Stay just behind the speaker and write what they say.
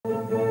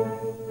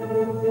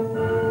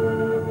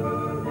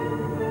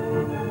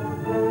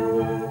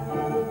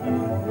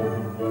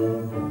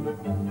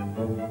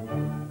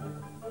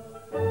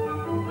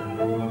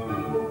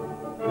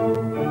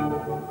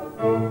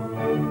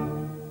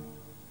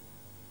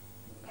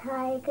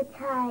Tiger,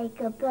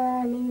 tiger,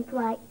 burning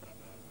bright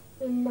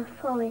in the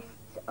forests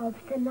of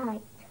the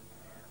night,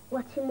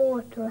 what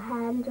immortal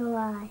hand or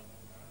eye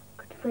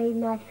could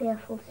frame thy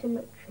fearful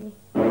symmetry?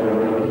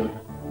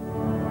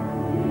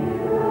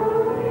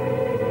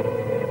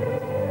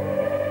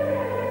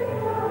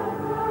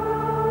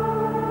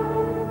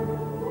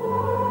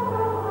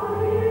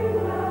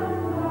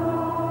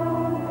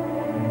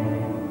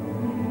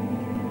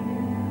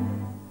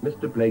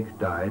 Mr. Blake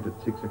died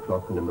at 6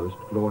 o'clock in a most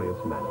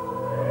glorious manner.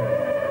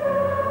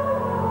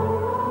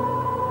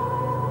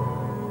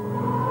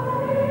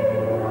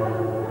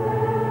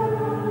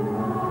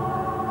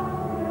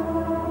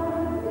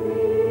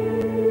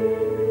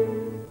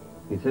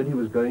 He said he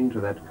was going to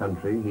that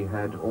country he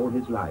had all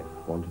his life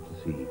wanted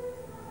to see.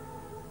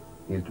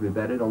 He is to be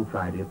buried on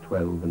Friday at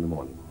 12 in the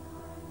morning.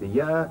 The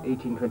year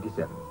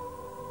 1827.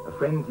 A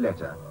friend's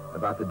letter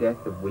about the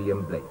death of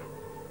William Blake,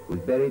 who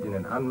was buried in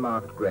an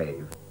unmarked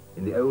grave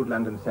in the old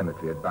London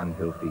cemetery at Bun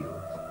Hill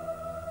Fields.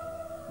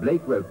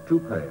 Blake wrote 2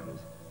 poems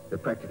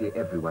that practically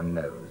everyone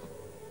knows.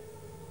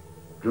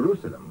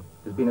 Jerusalem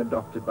has been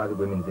adopted by the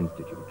Women's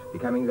Institute,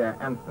 becoming their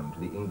anthem to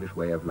the English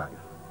way of life.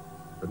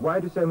 But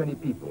why do so many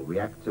people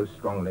react so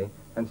strongly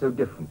and so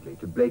differently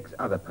to Blake's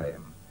other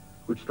poem,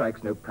 which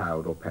strikes no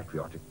proud or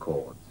patriotic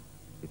chords?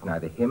 It's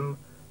neither hymn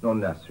nor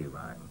nursery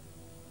rhyme.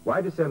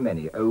 Why do so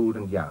many, old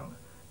and young,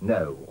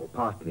 know or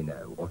partly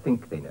know or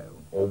think they know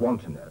or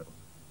want to know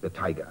the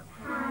Tyger?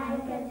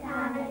 Tiger,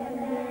 tiger,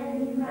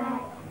 burning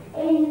bright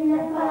in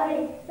the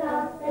forests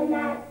of the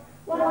night,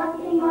 what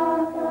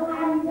immortal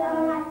hands or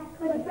eyes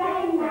could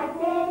frame that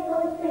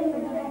fearful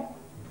symmetry?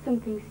 Some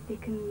things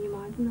stick in your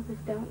mind and others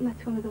don't, and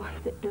that's one of the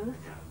ones that does.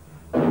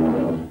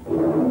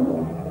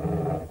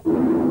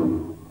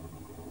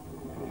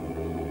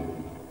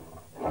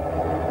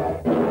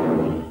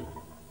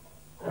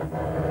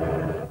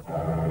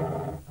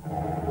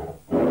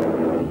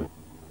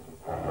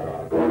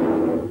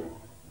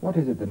 What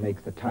is it that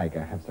makes the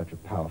Tyger have such a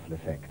powerful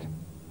effect?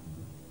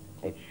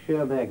 Its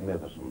sheer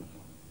magnificence,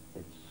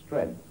 its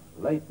strength,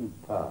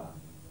 latent power,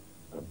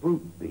 a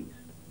brute beast,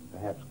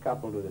 perhaps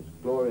coupled with its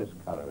glorious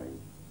colouring.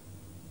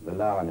 The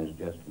lion is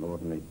just an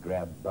ordinary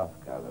drab buff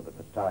colour, but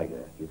the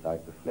Tyger is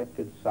like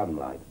reflected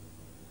sunlight,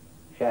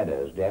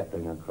 shadows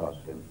dappling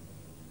across him,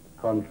 the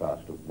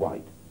contrast of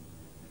white.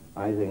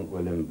 I think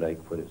William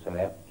Blake put it so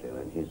aptly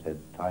when he said,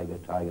 Tiger,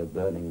 tiger,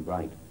 burning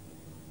bright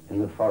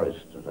in the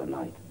forests of the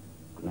night.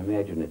 You can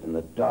imagine it in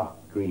the dark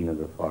green of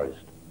the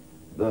forest,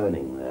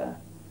 burning there.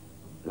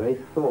 The very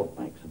thought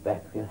makes the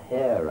back of your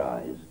hair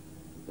rise,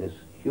 this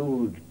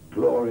huge,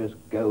 glorious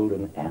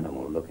golden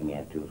animal looking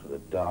at you through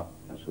the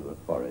darkness of the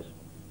forest.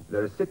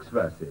 There are 6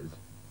 verses,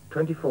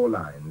 24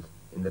 lines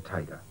in the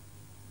Tyger,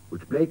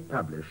 which Blake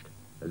published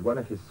as one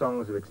of his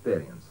songs of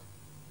experience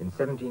in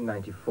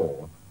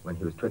 1794 when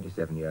he was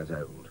 27 years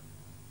old.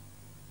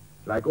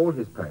 Like all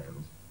his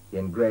poems, he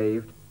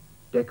engraved,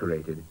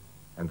 decorated,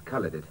 and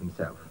coloured it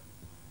himself.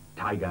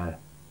 Tyger,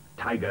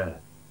 tiger,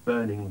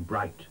 burning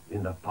bright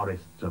in the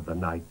forests of the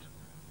night,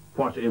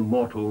 what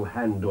immortal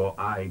hand or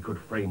eye could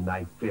frame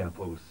thy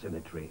fearful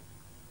symmetry?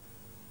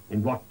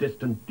 In what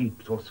distant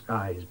deeps or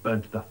skies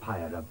burnt the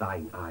fire of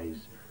thine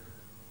eyes?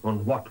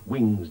 On what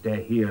wings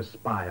dare he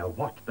aspire?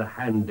 What the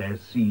hand dare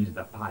seize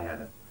the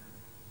fire?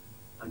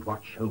 And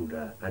what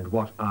shoulder and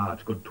what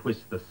art could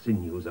twist the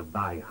sinews of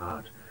thy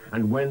heart?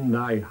 And when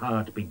thy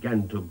heart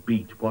began to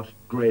beat, what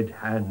dread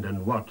hand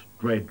and what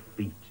dread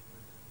feet?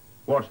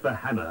 What the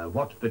hammer,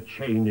 what the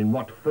chain, in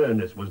what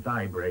furnace was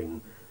thy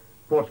brain?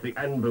 What the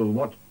anvil,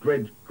 what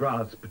dread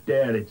grasp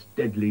dare its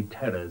deadly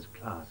terrors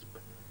clasp?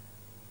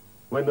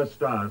 When the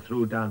stars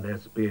threw down their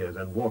spears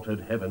and watered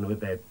heaven with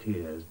their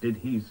tears, did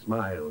he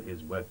smile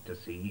his work to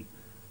see?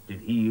 Did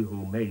he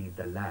who made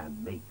the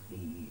lamb make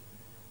thee?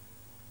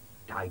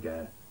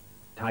 Tyger,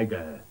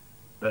 tiger,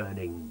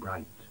 burning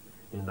bright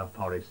in the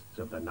forests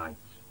of the night,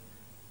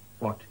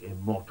 what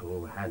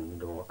immortal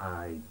hand or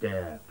eye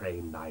dare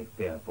frame thy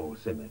fearful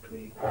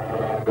symmetry?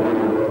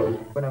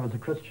 When I was a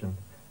Christian,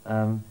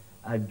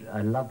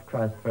 I loved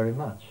Christ very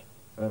much.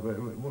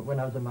 When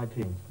I was in my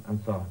teens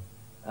and so on.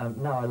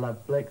 Now I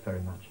love Blake very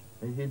much.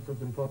 He's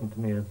as important to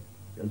me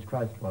as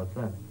Christ was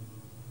then.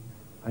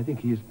 I think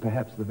he's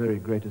perhaps the very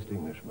greatest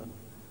Englishman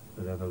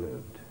that ever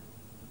lived.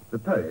 The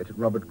poet,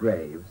 Robert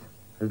Graves,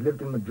 has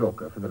lived in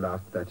Majorca for the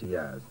last 30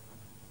 years.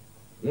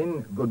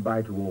 In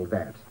Goodbye to All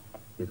That,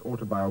 his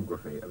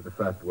autobiography of the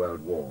First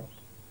World War,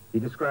 he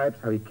describes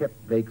how he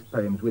kept Blake's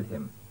poems with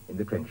him in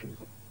the trenches.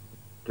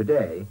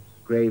 Today,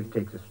 Graves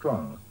takes a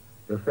strong,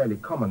 though fairly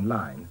common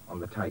line on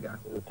the Tyger.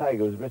 The Tyger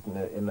was written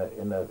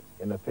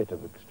in a fit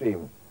of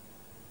extreme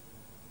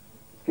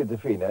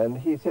schizophrenia, and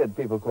he said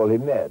people call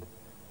him mad.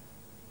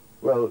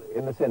 Well,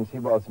 in a sense he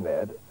was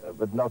mad,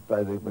 but not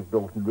by the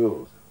MacNaughton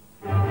rules.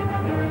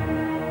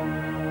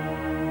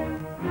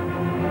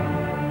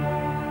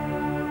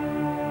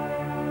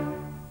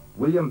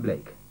 William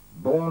Blake,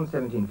 born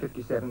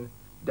 1757,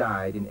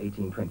 died in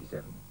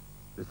 1827,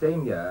 the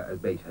same year as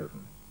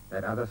Beethoven,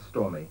 that other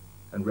stormy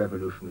and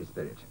revolutionary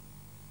spirit.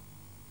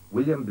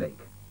 William Blake,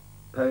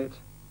 poet,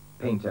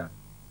 painter,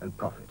 and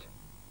profit.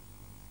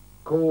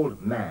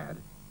 Called mad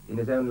in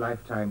his own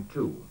lifetime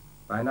too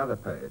by another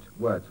poet,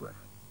 Wordsworth.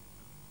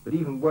 But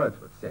even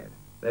Wordsworth said,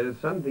 "There is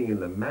something in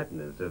the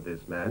madness of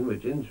this man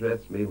which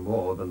interests me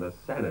more than the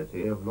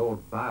sanity of Lord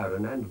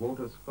Byron and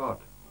Walter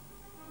Scott."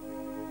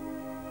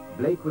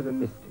 Blake was a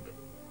mystic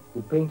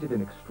who painted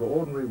an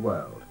extraordinary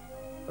world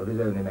of his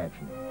own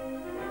imagining.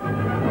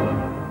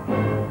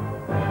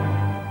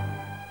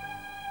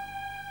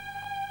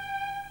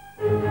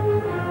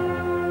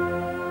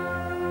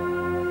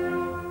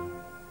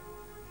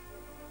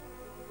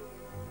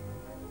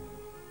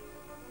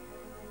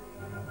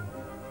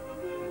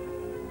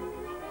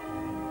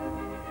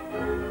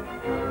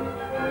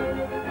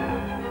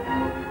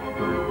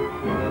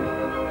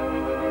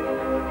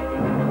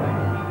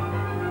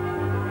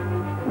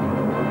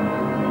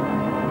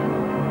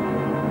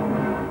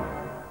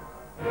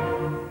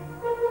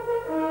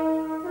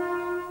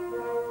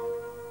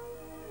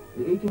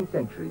 The 18th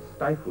century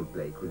stifled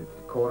Blake with its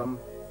decorum,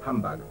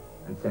 humbug,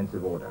 and sense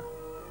of order.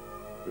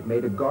 It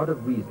made a god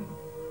of reason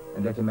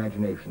and let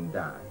imagination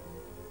die.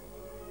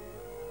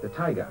 The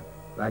Tyger,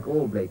 like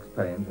all Blake's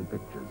poems and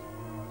pictures,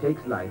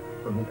 takes life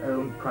from his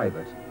own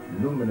private,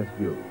 luminous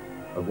view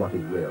of what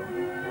is real.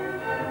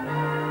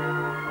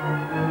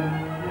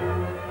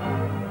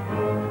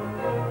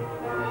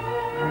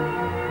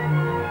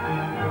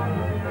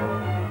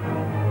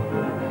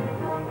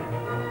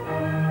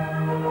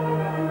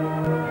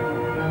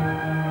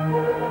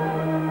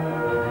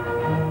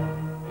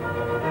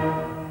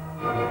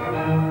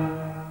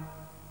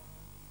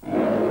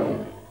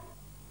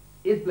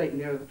 Is Blake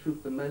nearer the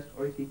truth than most,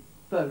 or is he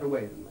further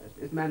away than most?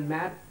 Is man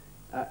mad?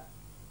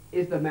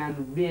 Is the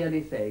man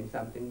really saying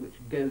something which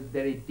goes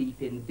very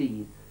deep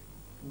indeed?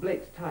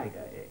 Blake's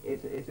Tyger,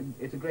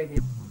 it's a great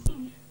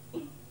image.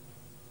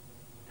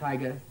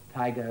 Tyger,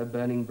 Tyger,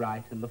 burning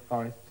bright in the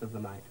forests of the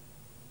night.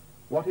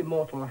 What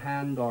immortal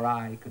hand or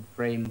eye could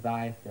frame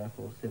thy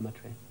fearful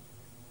symmetry?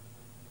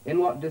 In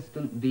what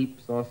distant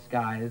deeps or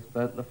skies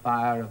burnt the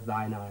fire of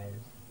thine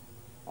eyes?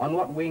 On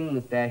what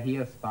wings dare he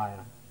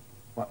aspire?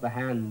 What the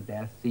hand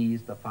dare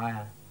seize the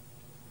fire?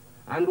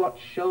 And what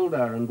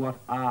shoulder and what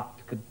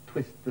art could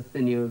twist the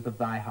sinews of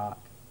thy heart?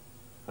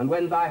 And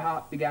when thy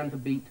heart began to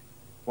beat,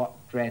 what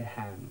dread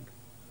hand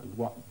and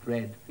what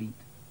dread feet?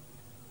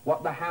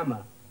 What the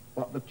hammer,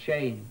 what the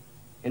chain?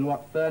 In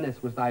what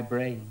furnace was thy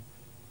brain?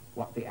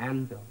 What the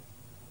anvil?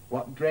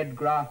 What dread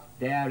grasp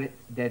dare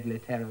its deadly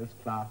terrors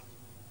clasp?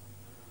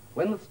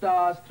 When the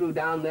stars threw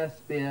down their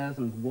spears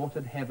and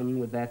watered heaven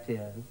with their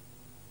tears,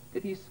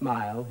 did he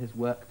smile his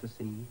work to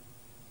see?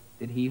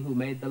 Did he who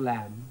made the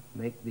lamb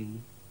make thee?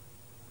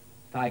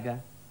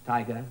 Tyger,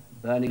 Tyger,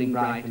 burning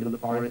bright in the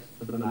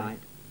forests of the night,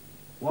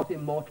 what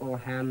immortal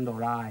hand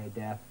or eye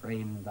dare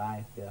frame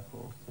thy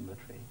fearful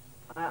symmetry?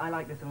 I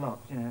like this a lot,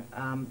 you know,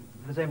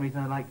 for the same reason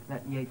I like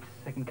that Yeats'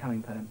 Second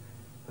Coming poem,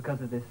 because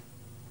of this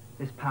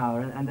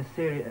power and the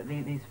series,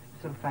 these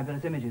sort of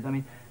fabulous images. I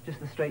mean, just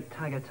the straight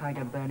Tyger,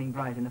 Tyger, burning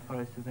bright in the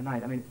forests of the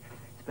night. I mean,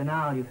 it's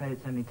banal, you've heard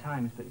it so many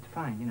times, but it's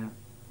fine, you know.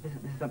 This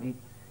is something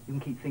you can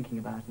keep thinking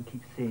about and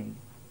keep seeing.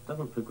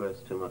 Doesn't progress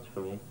too much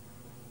for me.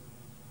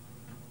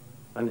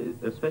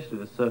 And especially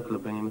the circle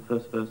of bringing the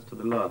first verse to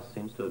the last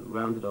seems to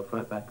round it off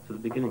right back to the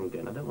beginning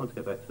again. I don't want to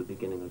go back to the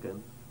beginning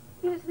again.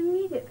 Yeah, it's an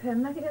immediate poem,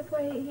 and I think that's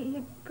why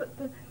he put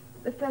the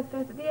first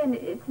verse at the end.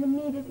 It's an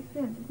immediate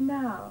experience. It's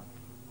now.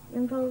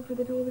 You're involved with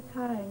it all the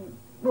time.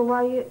 Well,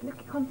 while you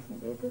look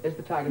constantly. Is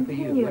the Tyger for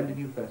you? When did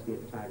you first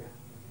meet the Tyger?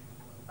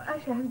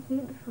 Actually, I haven't seen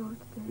it before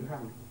today. You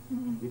haven't?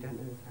 No. You don't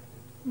know the Tyger?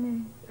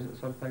 No. Is it the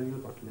sort of poem you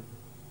would want to live?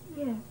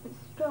 Yes, it's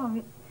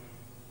strong.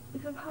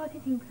 It's a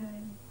hard-hitting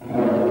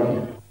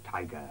poem.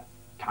 Tyger,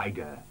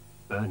 Tyger,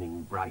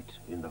 burning bright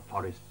in the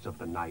forests of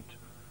the night,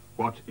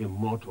 what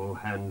immortal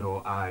hand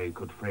or eye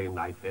could frame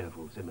thy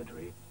fearful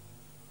symmetry?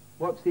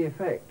 What's the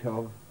effect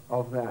of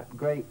that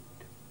great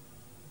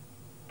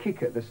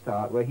kick at the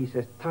start where he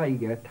says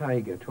Tyger,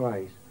 Tyger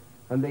twice?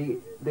 And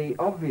the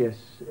obvious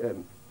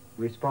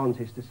response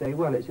is to say,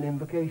 well, it's an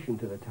invocation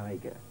to the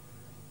Tyger.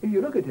 If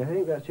you look at it, I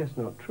think that's just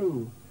not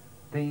true.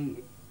 The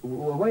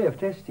way of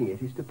testing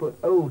it is to put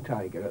 "O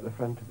Tyger" at the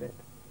front of it,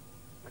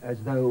 as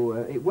though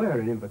it were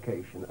an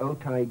invocation. "O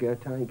Tyger,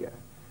 Tyger."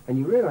 And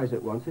you realise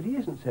at once that he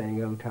isn't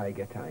saying "O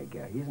Tyger,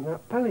 Tyger." He isn't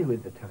that pally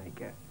with the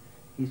Tyger.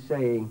 He's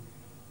saying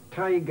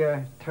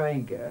 "Tyger,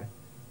 Tyger,"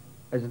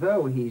 as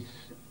though he's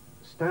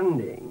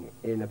standing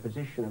in a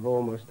position of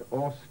almost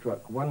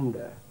awestruck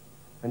wonder,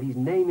 and he's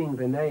naming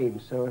the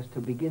name so as to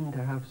begin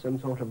to have some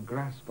sort of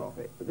grasp of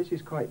it. But this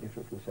is quite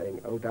different from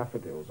saying "O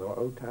daffodils" or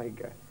 "O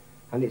Tyger."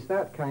 And it's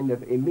that kind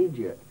of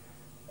immediate,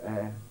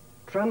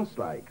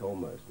 trance-like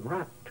almost,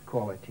 rapt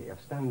quality of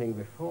standing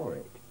before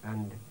it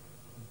and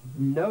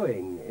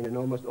knowing in an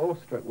almost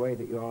awestruck way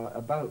that you are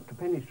about to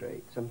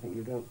penetrate something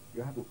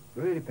you haven't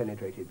really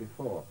penetrated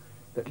before,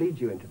 that leads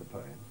you into the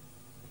poem.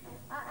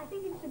 I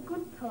think it's a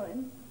good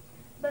poem,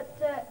 but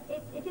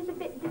it is a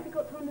bit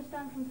difficult to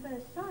understand from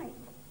first sight.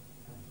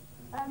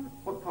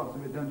 What parts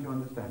of it don't you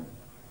understand?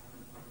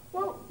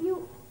 Well,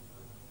 you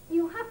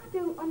have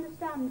to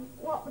understand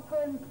what the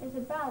poem is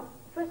about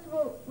first of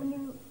all, when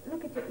you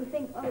look at it, you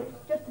think, oh, it's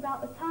just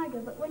about the tiger,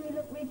 but when you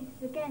read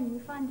it again, you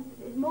find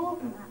that it's more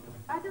than that.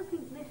 I don't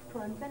think this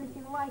poem's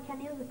anything like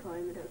any other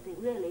poem, I don't think,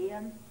 really.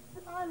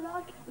 I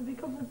like it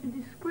because of the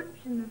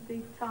description of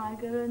the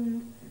tiger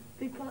and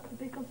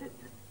because it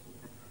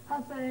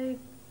has a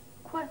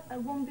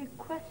one big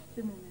question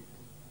in it.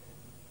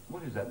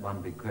 What is that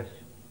one big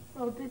question?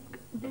 Well,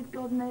 did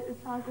God make the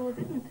tiger or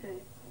didn't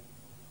he?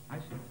 I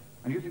see.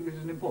 And you think this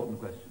is an important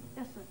question?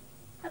 Yes, sir.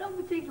 I don't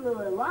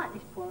particularly like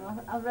this poem.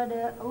 I've read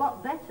a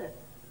lot better,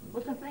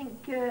 but I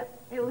think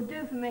it would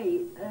do for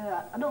me.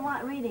 I don't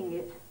like reading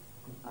it.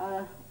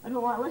 I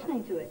don't like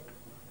listening to it,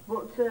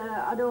 but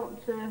I don't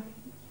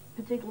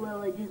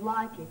particularly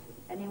dislike it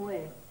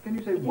anyway. Can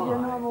you say why? It is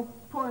a normal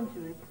poem to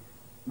me.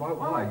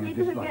 Why you it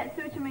dislike doesn't get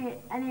through to me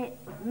any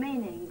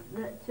meaning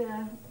that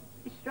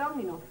is strong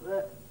enough.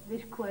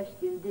 This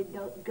question, did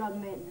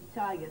God make the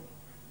tiger?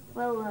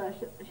 Well, I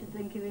should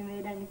think if he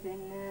made anything,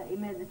 he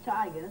made the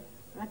tiger.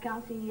 I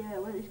can't see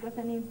whether it's got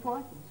any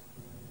importance.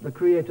 The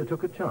Creator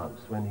took a chance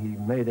when he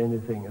made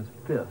anything as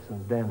fierce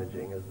and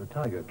damaging as the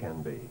tiger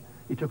can be.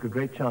 He took a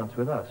great chance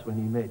with us when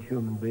he made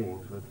human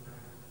beings with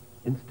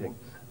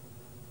instincts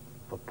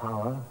for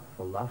power,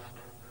 for lust,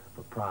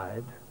 for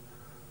pride,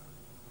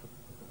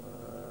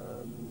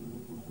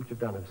 which have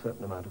done a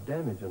certain amount of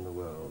damage in the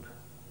world.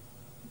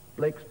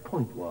 Blake's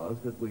point was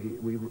that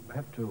we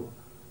have to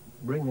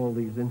bring all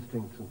these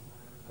instincts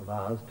of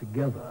ours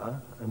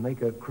together and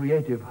make a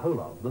creative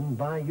whole of them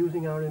by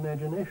using our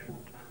imagination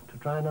to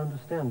try and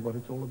understand what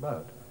it's all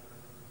about.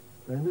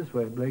 And in this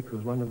way, Blake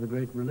was one of the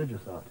great religious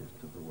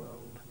artists of the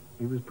world.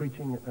 He was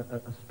preaching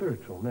a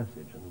spiritual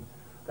message, and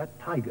that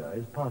tiger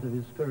is part of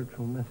his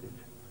spiritual message.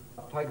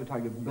 Tiger,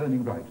 tiger,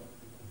 burning bright.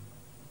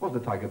 Was the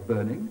tiger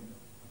burning?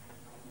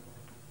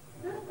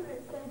 No, but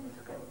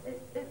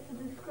it's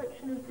a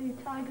description of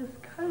the tiger's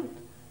coat,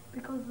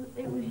 because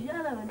it was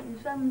yellow and it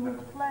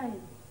resembled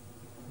flame.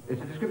 It's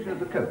a description of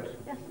the coat?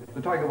 Yes, sir.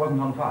 The tiger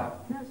wasn't on fire?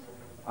 No, sir.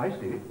 I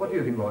see. What do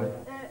you think, Roy?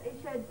 It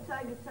said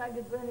tiger,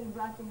 tiger, burning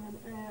bright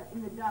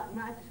in the dark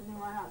night or something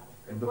like that.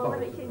 In the well,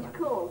 forest. if it's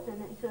coat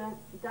and it's a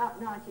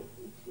dark night,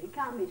 it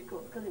can't be his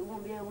coat because it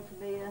won't be able to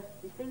be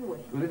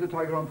distinguished. Well, is the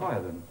tiger on fire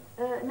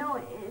then? No,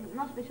 it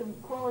must be some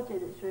quality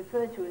that's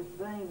referred to as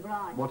burning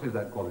bright. What is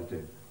that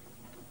quality?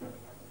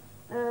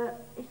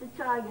 It's the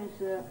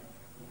tiger's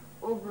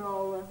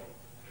overall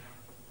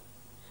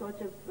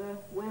sort of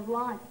way of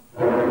life.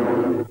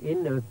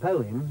 In the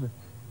poem,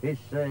 it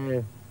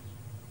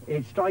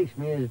strikes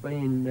me as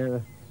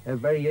being a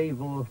very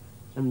evil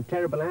and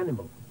terrible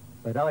animal.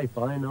 But I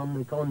find, on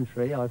the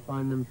contrary, I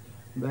find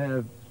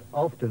them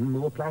often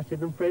more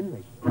placid and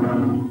friendly.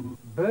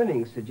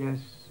 Burning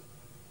suggests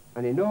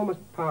an enormous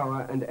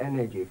power and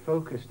energy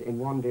focused in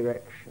one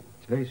direction.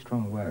 It's a very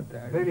strong word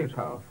there. Very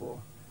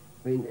powerful.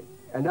 I mean,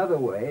 another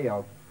way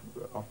of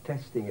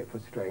testing it for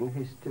strength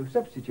is to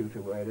substitute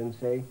a word and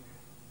say,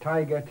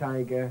 tiger,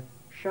 tiger,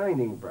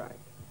 shining bright.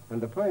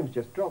 And the poem's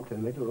just dropped in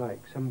the middle like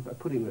a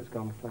pudding that's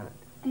gone flat.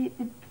 The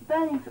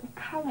burning sort of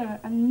colour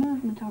and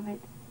movement of it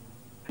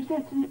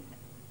presents an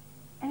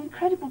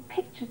incredible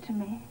picture to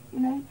me, you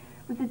know,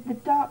 with the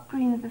dark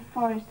green of the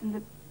forest and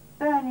the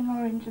burning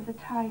orange of the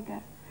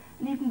tiger,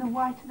 and even the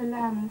white of the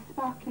lamb and the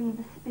sparkling of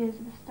the spears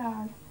of the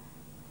stars.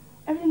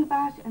 Everything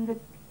about it and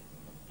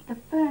the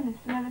furnace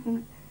and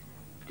everything,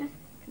 just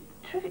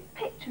a terrific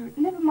picture.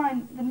 Never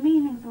mind the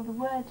meanings or the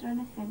words or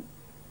anything.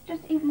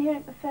 Just even hearing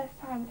it the first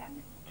time, it had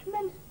this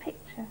tremendous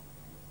picture,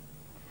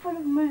 full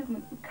of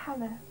movement and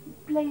colour,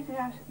 blazing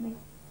out at me.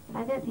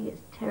 I don't think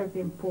it's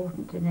terribly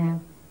important to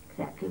know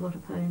exactly what a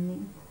poem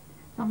means,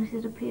 as long as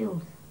it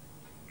appeals.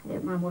 I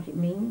don't mind what it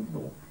means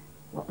or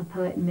what the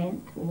poet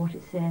meant or what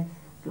it says,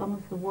 as long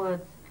as the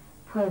words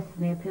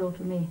personally appeal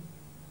to me.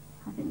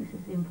 I think this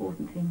is the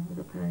important thing with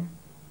a poem.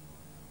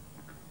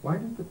 Why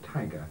did the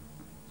tiger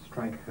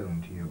strike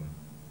home to you?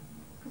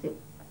 Because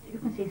you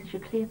can see such a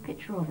clear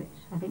picture of it,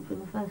 I think, from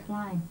the first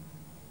line.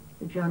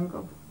 The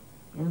jungle,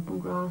 the open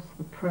grass,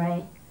 the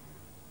prey,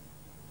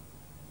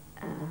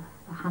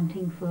 the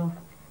hunting for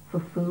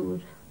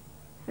food.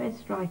 It's very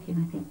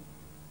striking, I think.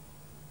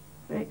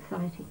 Very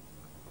exciting.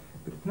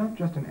 But it's not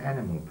just an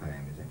animal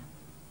poem, is it?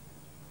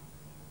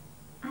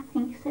 I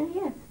think so,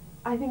 yes.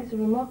 I think it's a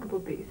remarkable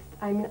beast.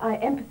 I mean, I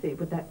empathy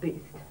with that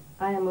beast.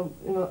 I am,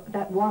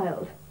 that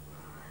wild.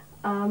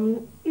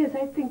 Yes,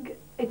 I think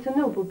it's a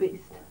noble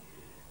beast.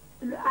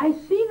 I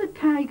see the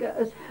tiger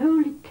as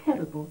wholly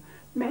terrible,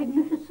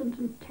 magnificent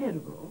and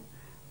terrible,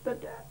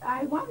 but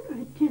I wonder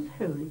if it is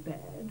wholly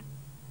bad.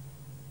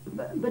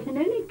 But in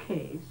any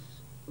case,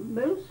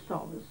 most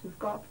of us have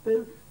got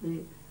both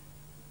the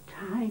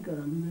tiger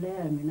and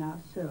lamb in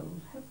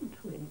ourselves, haven't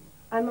we?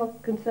 I'm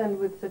not concerned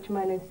with such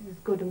minors as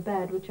good and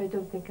bad, which I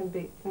don't think can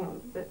be,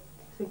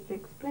 simply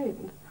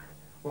explained.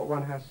 What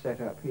one has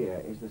set up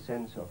here is the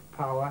sense of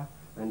power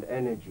and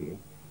energy,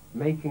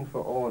 making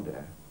for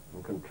order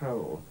and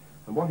control.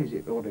 And what is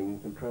it ordering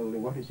and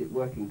controlling? What is it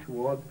working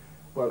towards?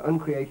 Well,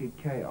 uncreated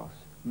chaos,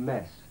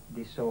 mess,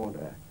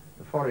 disorder,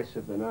 the forests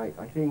of the night.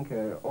 I think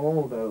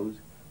all those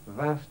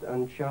vast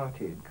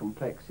uncharted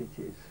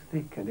complexities,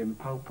 thick and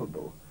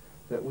impalpable,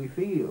 that we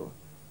feel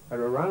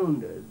are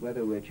around us,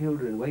 whether we're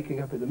children waking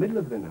up in the middle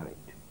of the night,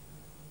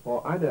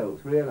 or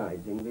adults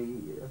realizing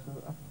the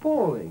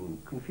appalling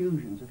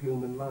confusions of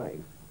human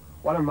life.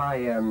 One of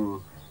my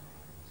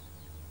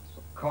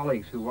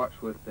colleagues who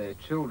works with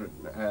children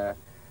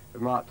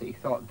remarked that he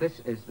thought this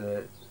is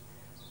the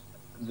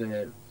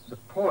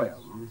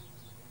poem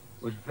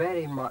was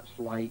very much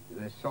like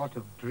the sort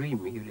of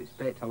dream you'd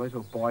expect a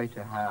little boy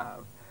to have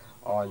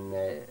on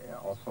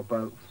of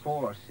about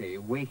 4, say,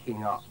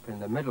 waking up in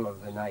the middle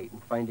of the night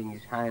and finding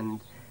his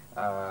hand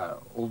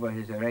over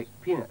his erect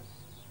penis.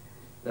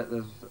 That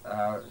there's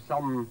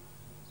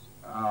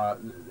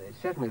it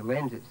certainly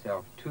lends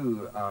itself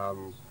to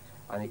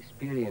an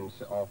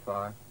experience of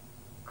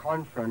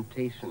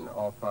confrontation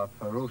of a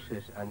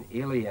ferocious and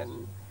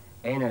alien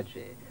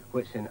energy,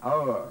 which in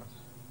our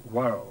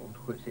world,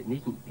 which it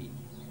needn't be,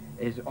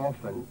 is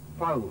often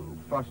found,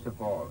 first of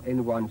all,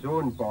 in one's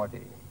own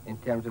body, in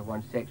terms of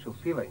one's sexual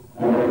feeling.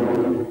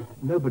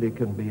 Nobody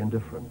can be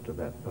indifferent to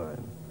that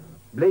poem.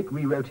 Blake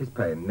rewrote his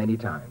poem many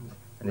times,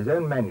 and his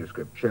own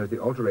manuscript shows the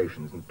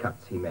alterations and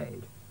cuts he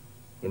made.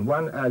 In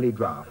one early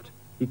draft,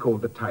 he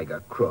called the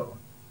tiger cruel.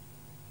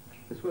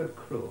 This word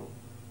cruel,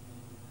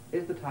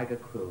 is the tiger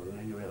cruel in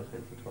any real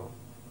sense at all?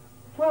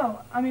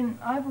 Well, I mean,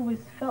 I've always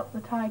felt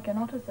the tiger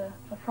not as a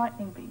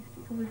frightening beast.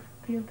 It's always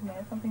appealed to me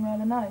as something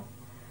rather nice.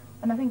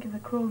 And I think if the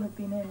cruel had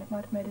been in, it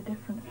might have made a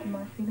difference in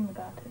my feeling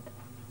about it.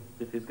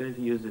 If he's going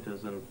to use it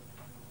as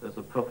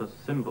a proper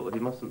symbol, he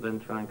mustn't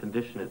then try and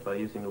condition it by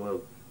using the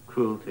word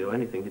cruelty or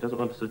anything. He doesn't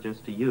want to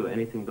suggest to you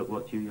anything but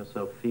what you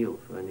yourself feel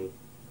for any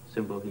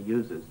symbol he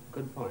uses.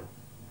 Good point.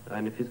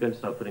 And if he's going to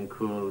start putting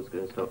cruel, he's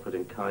going to start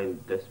putting kind,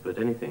 desperate,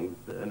 anything,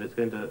 and it's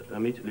going to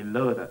immediately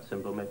lower that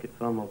symbol, make it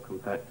far more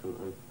compact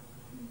and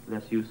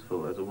less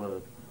useful as a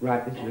word.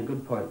 Right, this is a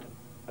good point.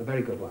 A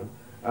very good one.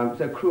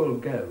 So cruel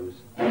goes.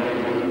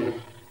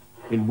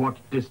 In what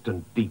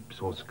distant deeps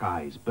or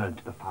skies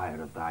burnt the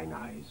fire of thine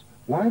eyes?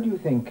 Why do you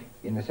think,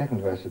 in the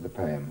second verse of the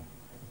poem,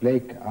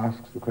 Blake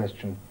asks the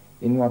question,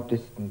 in what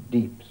distant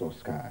deeps or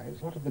skies?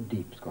 What have the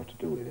deeps got to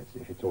do with it,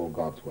 if it's all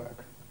God's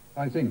work?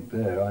 I think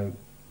there,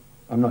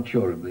 I'm not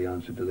sure of the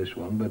answer to this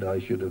one, but I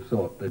should have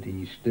thought that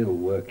he's still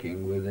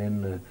working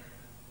within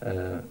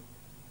a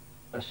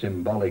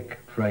symbolic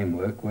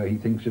framework where he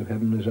thinks of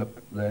heaven as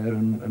up there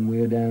and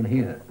we're down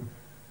here.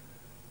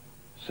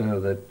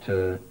 So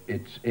that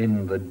it's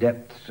in the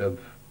depths of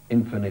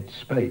infinite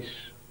space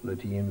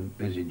that he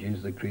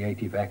envisages the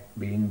creative act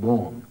being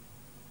born.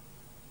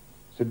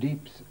 So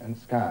deeps and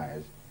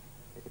skies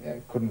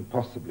couldn't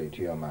possibly,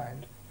 to your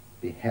mind,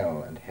 be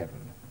hell and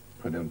heaven?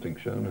 I don't think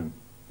so, no.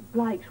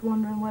 Blake's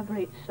wondering whether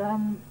it's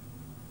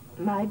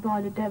made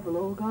by the devil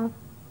or God.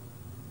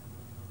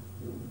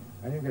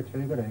 I think that's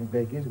very good. I think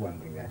Blake is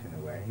wondering that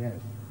in a way,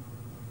 yes.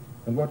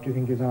 And what do you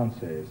think his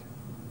answer is?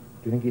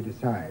 Do you think he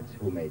decides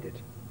who made it?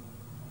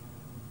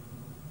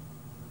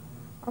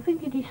 I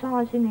think he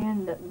decides in the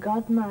end that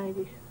God made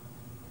it.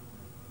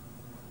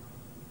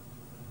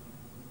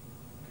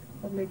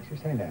 What makes you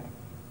say that?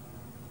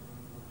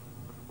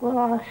 Well,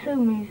 I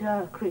assume he's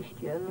a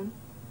Christian.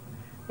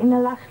 In the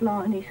last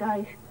line he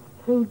says,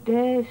 who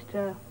dares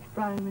to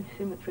frame the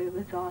symmetry of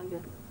the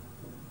tiger?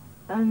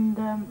 And,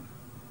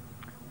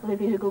 well, if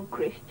he's a good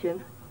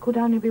Christian, could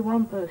only be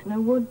one person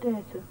who would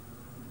dare to.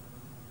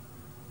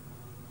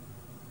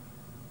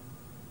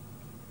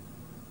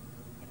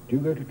 Do you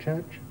go to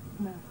church?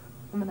 No,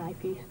 I'm an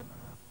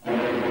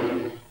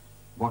atheist.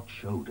 What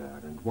shoulder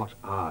and what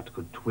art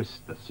could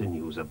twist the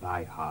sinews of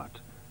thy heart?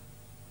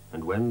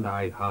 And when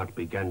thy heart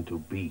began to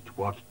beat,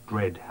 what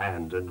dread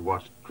hand and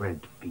what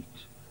dread feet?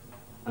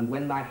 And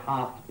when thy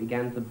heart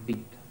began to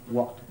beat,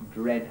 what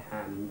dread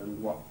hand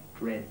and what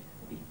dread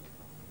feet?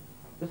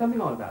 There's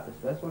something odd about this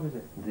verse. What is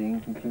it? The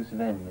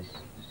inconclusive end, this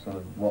sort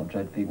of what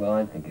dread feet, well,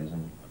 I think is.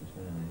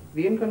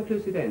 The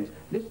inconclusive ends.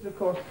 This is, of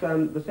course,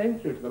 the same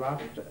through to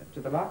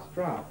the last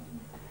draft.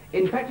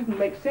 In fact, it can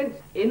make sense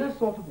in a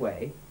sort of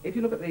way if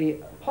you look at the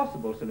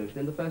possible solution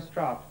in the first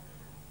draft.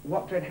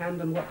 What dread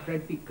hand and what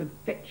dread feet could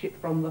fetch it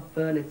from the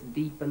furnace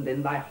deep, and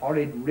in thy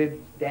horrid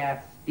ribs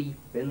dare steep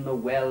in the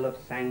well of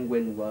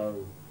sanguine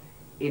woe?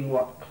 In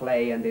what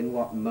clay and in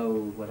what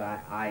mould were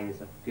thy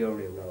eyes of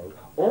fury rolled?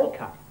 All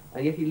cut,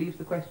 and yet he leaves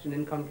the question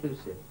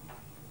inconclusive.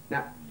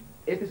 Now,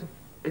 is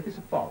this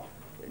a fault?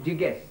 Do you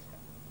guess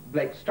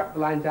Blake struck the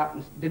lines out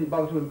and didn't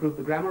bother to improve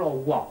the grammar, or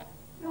what?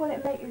 Well,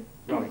 it gives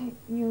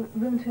you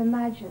room to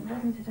imagine,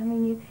 doesn't it? I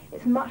mean,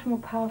 it's much more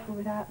powerful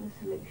without the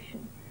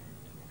solution.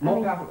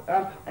 More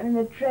powerful? I mean,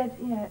 the dread,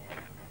 you know,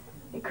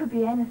 it could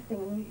be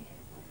anything.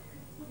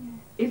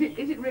 Is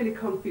it really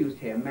confused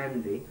here,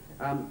 Mandy?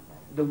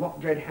 The what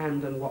dread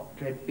hand and what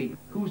dread feet?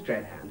 Whose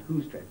dread hand?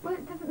 Whose dread feet? Well,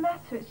 it doesn't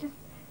matter. It's just,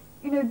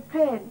 you know,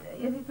 dread.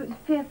 It was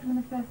fearful in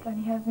the first line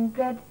he has, and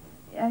dread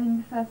in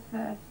the first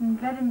verse, and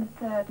dread in the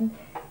third, and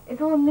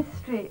it's all a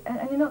mystery.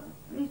 And you're not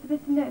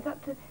supposed to know. It's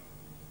up to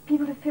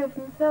people to feel for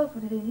themselves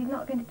what it is. He's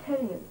not going to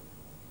tell you.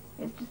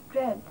 It's just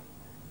dread.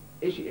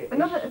 But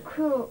not a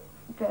cruel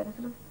dread,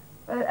 a sort of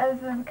As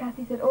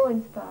Kathy said,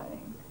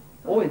 awe-inspiring.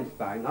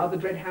 Awe-inspiring. Are the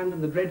dread hand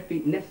and the dread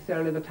feet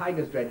necessarily the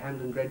tiger's dread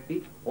hand and dread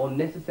feet, or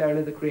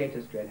necessarily the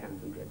creator's dread hand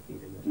and dread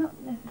feet in this? Not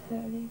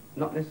necessarily.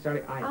 Not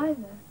necessarily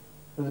either.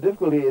 So the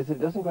difficulty is it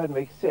doesn't quite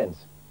make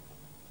sense.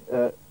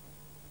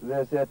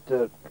 There's that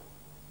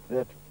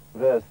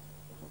verse,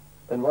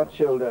 and what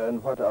shoulder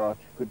and what art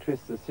could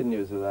twist the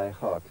sinews of thy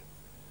heart,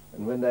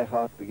 and when thy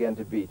heart began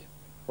to beat,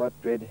 what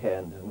dread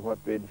hand and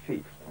what dread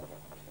feet?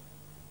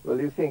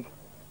 Well, you think,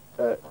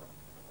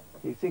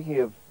 he's thinking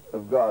of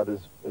God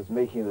as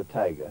making the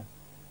tiger,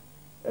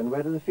 and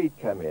where do the feet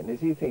come in? Is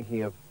he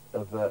thinking of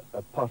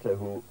a potter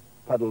who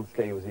puddles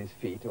clay with his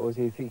feet, or is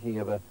he thinking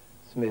of a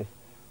smith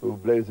who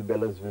blows the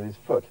bellows with his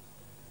foot?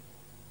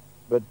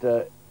 But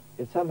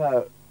it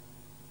somehow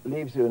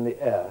leaves you in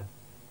the air,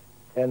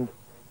 and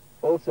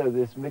also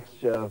this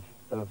mixture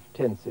of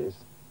tenses,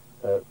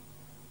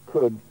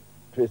 could,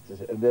 twist,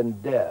 and then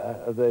dare,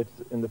 although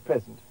it's in the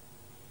present.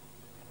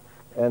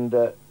 And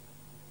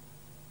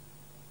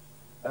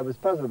I was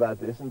puzzled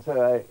about this, and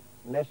so I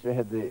naturally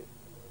had the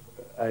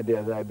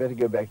idea that I better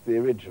go back to the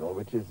original,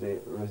 which is the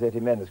Rossetti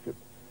manuscript.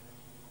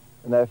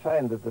 And I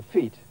find that the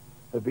feet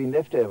have been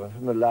left over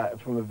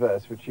from a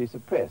verse which she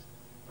suppressed.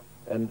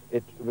 And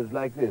it was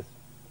like this: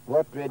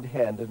 what dread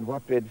hand and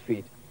what dread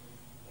feet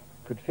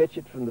could fetch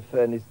it from the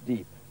furnace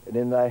deep, and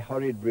in thy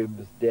horrid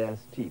ribs dare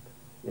steep,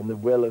 in the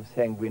well of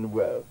sanguine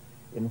woe?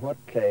 In what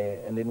clay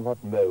and in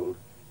what mould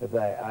have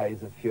thy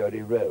eyes of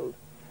fury rolled?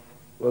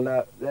 Well,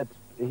 now,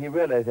 he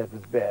realized that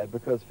was bad,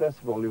 because first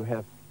of all you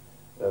have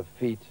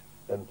feet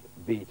and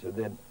beat, and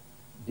then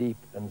deep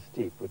and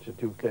steep, which are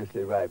too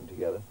closely rhymed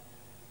together.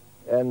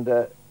 And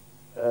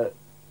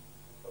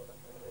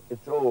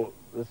it's all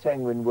the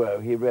sanguine woe,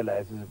 he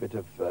realized, is a bit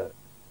of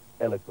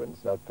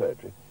eloquence, not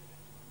poetry.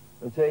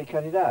 And so he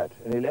cut it out,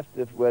 and he left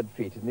the word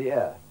feet in the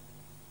air.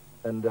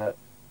 And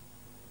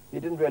he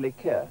didn't really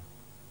care.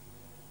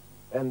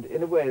 And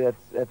in a way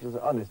that was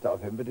honest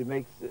of him, but it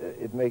makes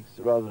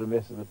rather a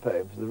mess of the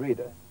poem for the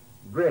reader.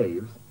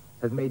 Graves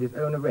has made his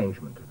own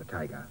arrangement of the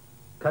tiger,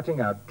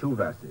 cutting out 2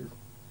 verses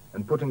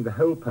and putting the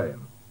whole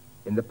poem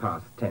in the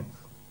past tense.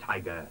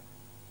 Tiger,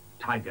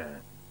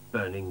 tiger,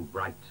 burning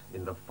bright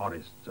in the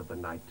forests of the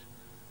night,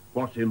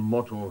 what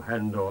immortal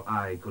hand or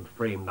eye could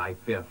frame thy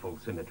fearful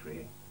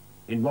symmetry?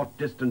 In what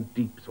distant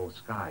deeps or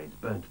skies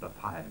burnt the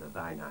fire of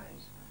thine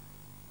eyes?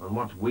 On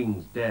what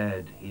wings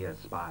dared he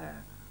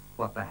aspire?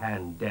 What the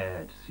hand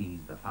dared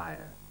seize the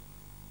fire?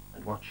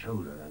 And what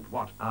shoulder and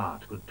what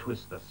art could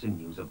twist the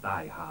sinews of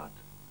thy heart?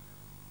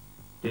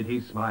 Did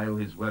he smile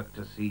his work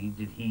to see?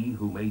 Did he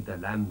who made the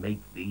lamb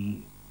make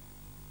thee?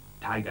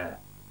 Tiger,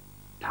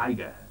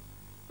 tiger,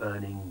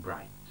 burning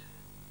bright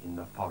in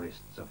the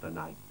forests of the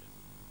night,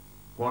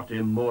 what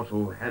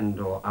immortal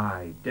hand or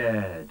eye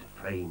dared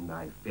frame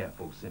thy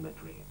fearful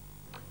symmetry?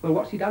 Well,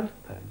 what's he done to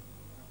the poem?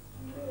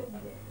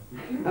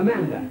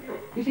 Amanda,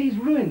 you see, he's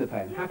ruined the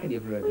poem. How can you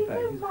have ruined the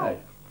poem? He's a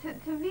poet.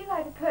 To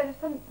rewrite a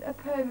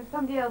poem of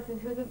somebody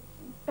else's who's a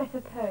better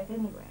poet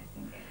anyway, I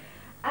think,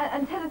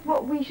 and tell us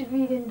what we should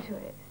read into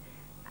it,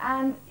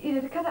 and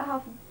to cut out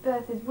half the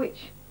verses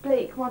which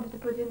Blake wanted to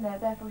put in there,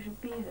 therefore should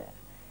be there,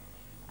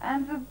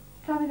 and to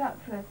sum it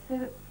up for us so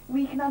that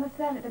we can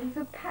understand it, that he's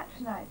so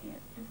patronising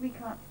it, because we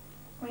can't,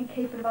 we're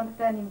incapable of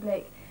understanding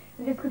Blake,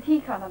 and just because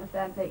he can't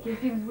understand Blake, he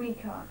assumes we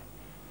can't.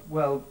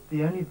 Well,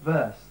 the only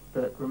verse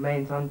that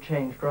remains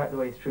unchanged right the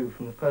way through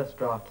from the first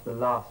draft to the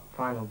last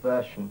final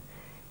version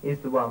is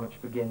the one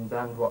which begins,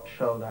 and what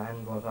shoulder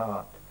and what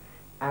art.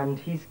 And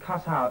he's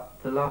cut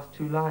out the last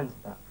 2 lines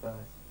of that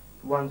verse,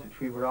 the ones which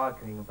we were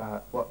arguing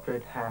about, what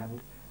dread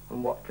hand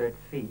and what dread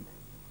feet.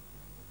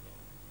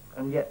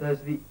 And yet those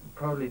are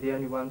probably the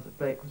only ones that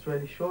Blake was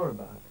really sure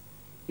about.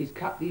 He's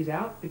cut these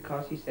out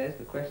because he says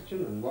the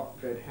question, and what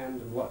dread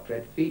hand and what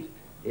dread feet,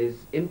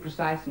 is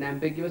imprecise and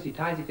ambiguous. He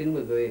ties it in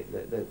with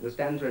the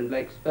stanza in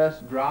Blake's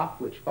first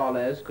draft, which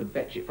follows, could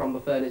fetch it from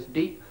the furnace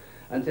deep,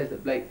 and says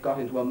that Blake got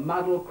into a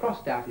muddle,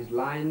 crossed out his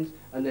lines,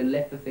 and then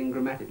left the thing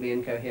grammatically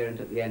incoherent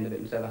at the end of it,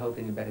 and so the whole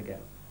thing had better go.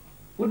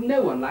 Would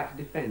no one like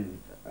to defend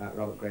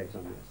Robert Graves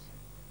on this?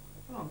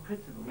 Well, on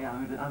principle, yeah,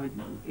 I would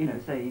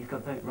say he's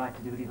got the right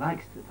to do what he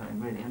likes to the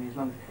poem, really. I mean, as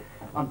long as,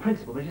 on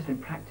principle, but just in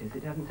practice,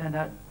 it hasn't turned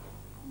out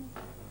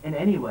in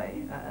any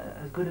way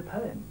as good a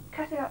poem.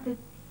 Cutting out the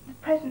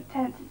present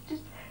tense, it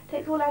just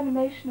takes all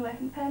animation away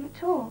from the poem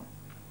at all.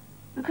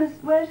 Because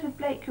whereas with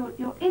Blake,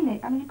 you're in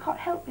it. I mean, you can't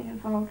help being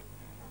involved.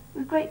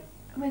 With Graves'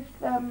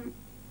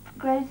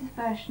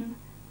 version,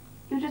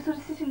 you're just sort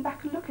of sitting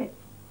back and looking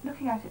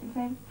at it and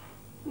saying,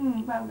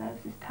 well,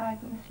 there's this tiger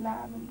and this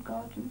lamb and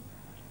God, and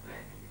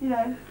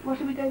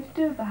what are we going to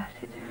do about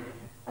it?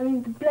 I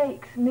mean, the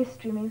Blake's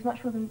mystery means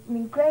much more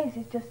than, Graves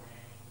is just,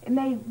 it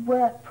may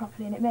work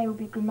properly and it may all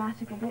be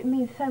grammatical, but it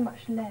means so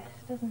much less,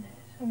 doesn't it?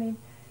 I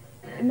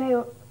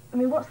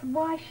mean,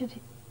 why should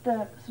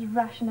the sort of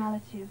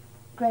rationality of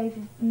Graves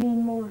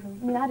mean more of him?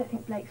 I mean, I don't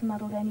think Blake's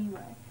muddled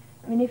anyway.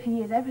 I mean, if he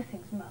is,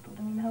 everything's muddled.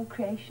 I mean, the whole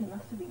creation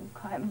must have been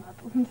quite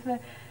muddled, and so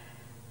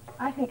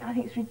I think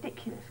it's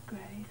ridiculous,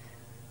 Graves.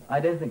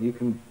 I don't think you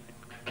can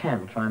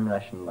try and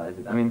rationalise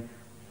it. I mean,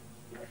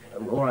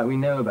 all right, we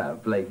know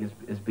about Blake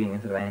as being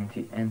a sort of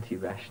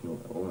anti-rational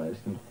almost,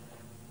 and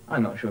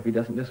I'm not sure if he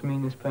doesn't just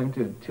mean this poem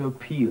to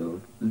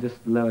appeal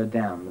just lower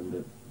down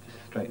than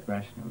just straight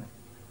rationally.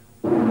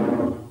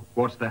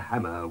 What's the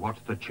hammer,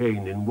 what's the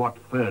chain, in what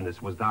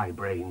furnace was thy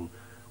brain?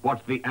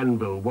 What's the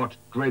anvil, what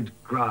dread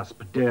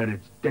grasp dare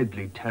its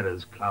deadly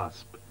terrors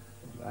clasp?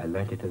 I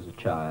learnt it as a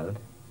child.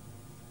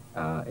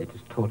 It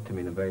was taught to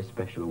me in a very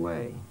special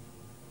way.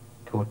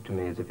 Taught to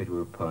me as if it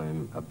were a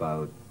poem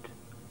about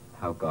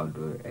how God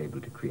were able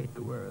to create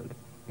the world.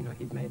 You know,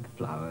 he'd made the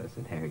flowers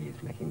and here he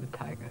is making the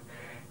tiger.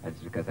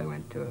 That's because I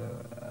went to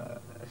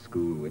a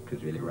school which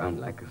was really run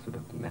like a sort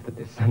of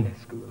Methodist Sunday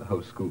school. The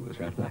whole school was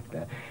run like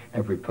that.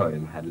 Every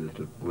poem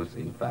was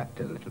in fact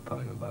a little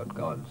poem about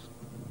God's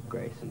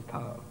grace and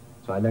power.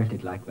 So I learnt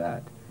it like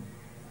that.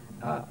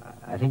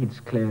 I think it's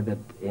clear that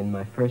in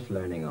my first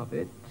learning of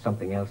it,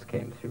 something else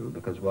came through,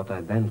 because what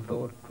I then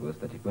thought was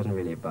that it wasn't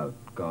really about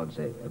God's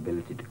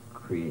ability to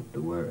create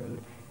the world.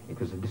 It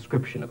was a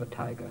description of a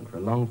tiger, and for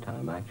a long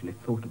time I actually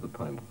thought of the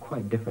poem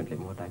quite differently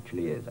from what it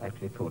actually is. I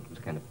actually thought it was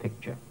a kind of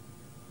picture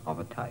of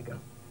a tiger.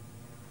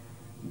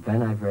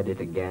 Then I've read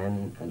it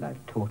again, and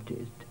I've taught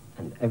it,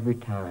 and every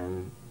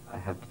time I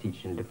have to teach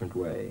it in a different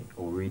way,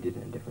 or read it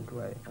in a different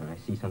way, and I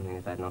see something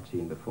that I'd not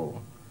seen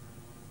before.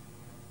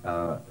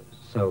 I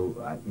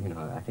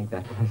think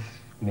that must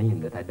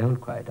mean that I don't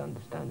quite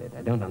understand it.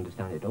 I don't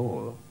understand it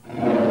all.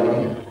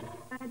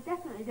 I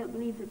definitely don't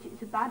believe that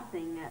it's a bad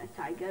thing, a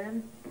tiger,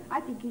 and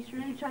I think he's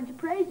really trying to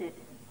praise it.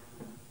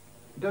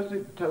 Does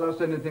it tell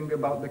us anything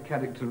about the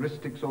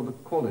characteristics or the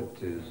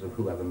qualities of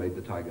whoever made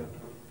the tiger?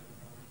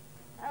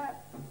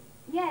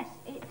 Yes,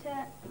 it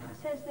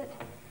says that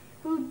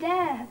who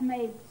dare have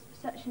made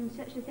such and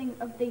such a thing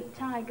of the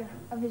tiger,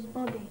 of his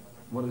body.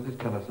 What does this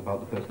tell us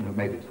about the person who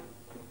made it?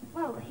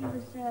 Well, he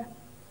was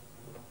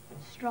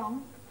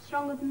strong,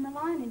 stronger than the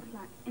lion,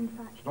 in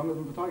fact. Stronger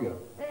than the tiger?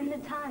 The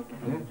tiger.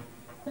 Yeah.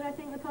 But I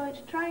think the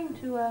poet's trying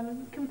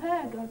to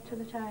compare God to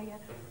the tiger.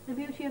 The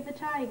beauty of the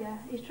tiger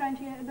is trying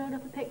to build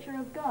up a picture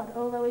of God,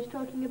 although he's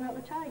talking about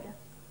the tiger.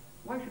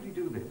 Why should he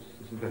do this?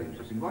 This is very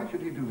interesting. Why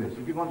should he do this?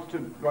 If he wants to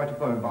write a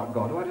poem about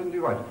God, why doesn't he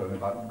write a poem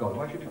about God?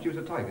 Why should he choose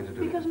a tiger to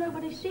do it? Because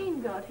nobody's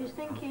seen God. He's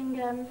thinking,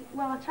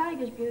 well, a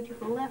tiger's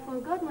beautiful, therefore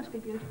God must be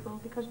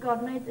beautiful, because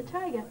God made the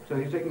tiger. So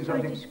he's taking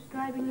something... he's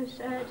describing this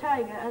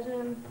tiger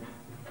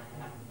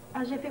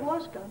as if it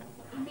was God.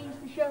 It means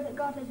to show that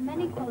God has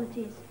many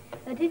qualities,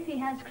 that if he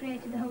has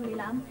created the Holy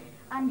Lamb,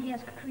 and he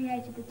has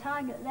created the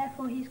tiger,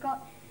 therefore he's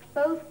got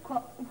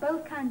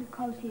both kinds of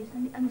qualities,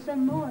 and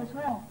some more as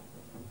well.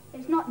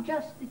 It's not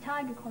just the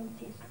tiger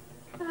qualities.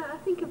 I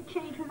think I've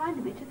changed my mind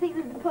a bit. I think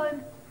that the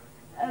poem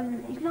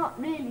is not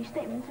really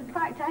statements. In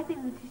fact, I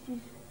think that this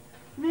is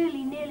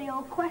really nearly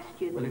all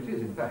questions. Well, it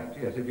is, in fact,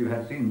 yes. If you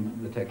had seen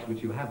the text,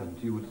 which you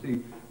haven't, you would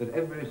see that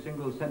every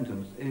single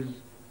sentence is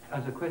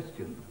as a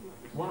question.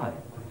 Why?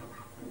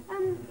 I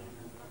don't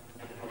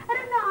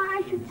know.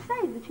 I should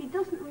say that he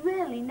doesn't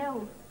really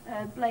know,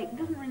 Blake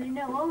doesn't really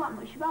know all that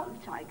much about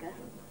the tiger.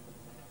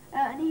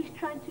 And he's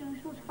trying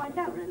to sort of find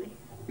out, really.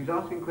 He's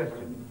asking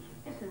questions.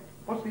 Yes, sir.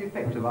 What's the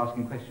effect of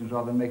asking questions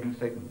rather than making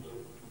statements?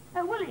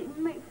 Well,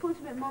 it puts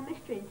a bit more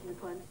mystery into the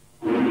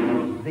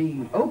poem.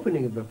 The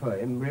opening of the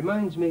poem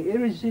reminds me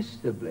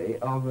irresistibly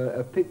of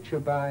a picture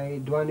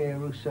by Douanier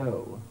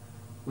Rousseau,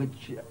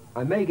 which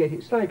I may get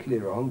it slightly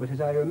wrong, but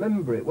as I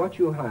remember it, what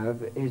you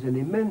have is an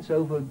immense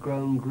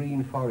overgrown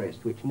green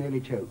forest which nearly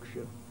chokes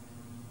you.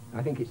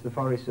 I think it's the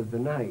forest of the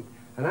night.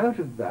 And out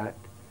of that,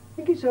 I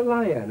think it's a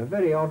lion, a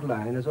very odd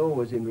lion, as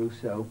always in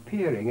Rousseau,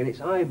 peering, and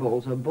its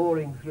eyeballs are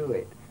boring through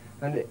it.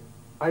 And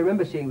I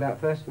remember seeing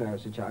that first when I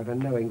was a child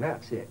and knowing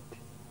that's it.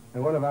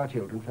 And one of our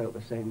children felt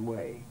the same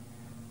way.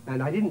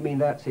 And I didn't mean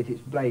that's it,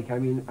 it's Blake. I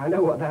mean, I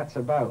know what that's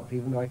about,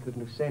 even though I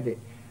couldn't have said it.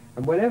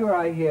 And whenever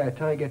I hear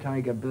tiger,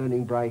 tiger,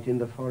 burning bright in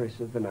the forest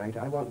of the night,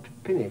 I want to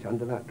pin it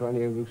under that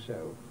Douanier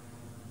Rousseau.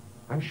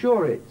 I'm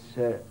sure it's,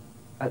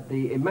 at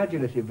the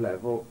imaginative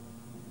level,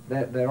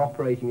 they're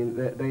operating in,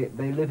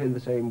 they live in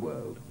the same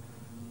world.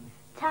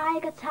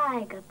 Tiger,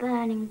 tiger,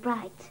 burning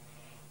bright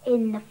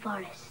in the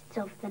forests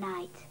of the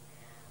night,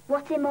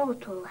 what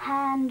immortal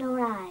hand or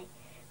eye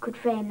could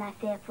frame thy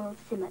fearful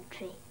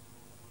symmetry?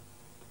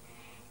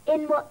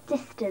 In what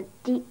distant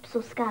deeps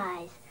or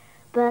skies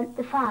burnt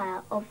the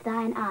fire of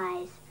thine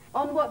eyes?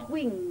 On what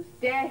wings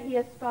dare he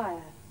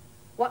aspire?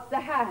 What the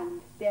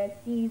hand dare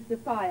seize the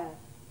fire?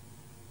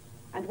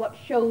 And what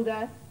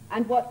shoulder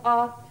and what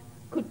art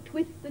could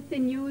twist the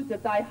sinews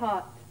of thy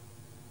heart?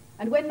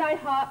 And when thy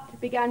heart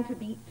began to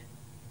beat,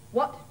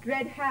 what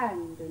dread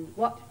hand and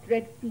what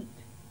dread feet?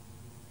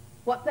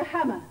 What the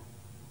hammer?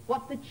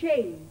 What the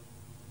chain?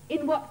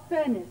 In what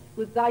furnace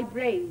was thy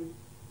brain?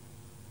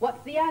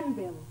 What the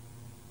anvil?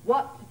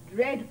 What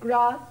dread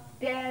grasp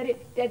dare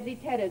its deadly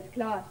terrors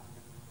clasp?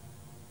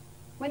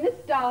 When the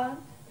stars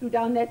threw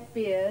down their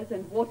spears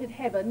and watered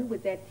heaven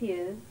with their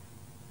tears,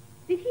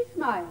 did he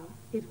smile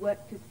his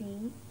work to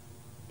see?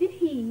 Did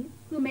he,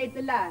 who made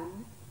the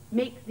land,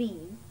 make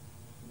thee?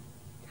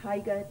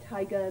 Tiger,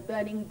 tiger,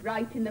 burning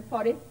bright in the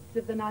forests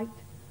of the night,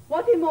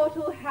 What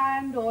immortal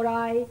hand or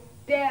eye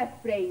dare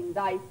frame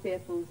thy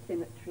fearful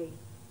symmetry?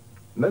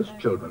 Most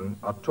children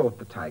are taught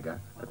the Tyger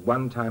at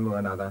one time or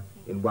another,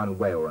 in one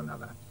way or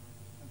another.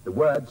 The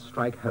words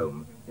strike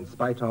home in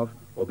spite of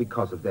or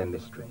because of their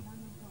mystery.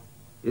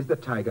 Is the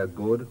Tyger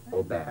good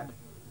or bad?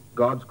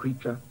 God's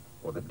creature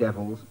or the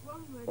devil's,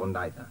 or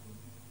neither?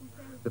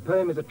 The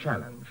poem is a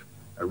challenge,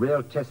 a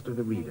real test of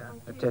the reader,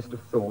 a test of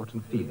thought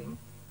and feeling,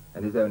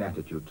 and his own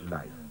attitude to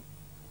life.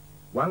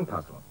 One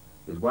puzzle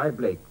is why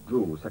Blake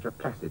drew such a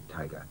placid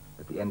Tyger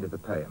at the end of the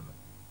poem,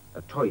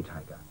 a toy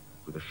Tyger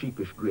with a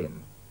sheepish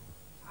grin.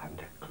 I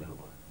haven't a clue.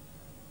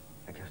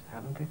 I just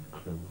haven't a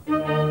clue.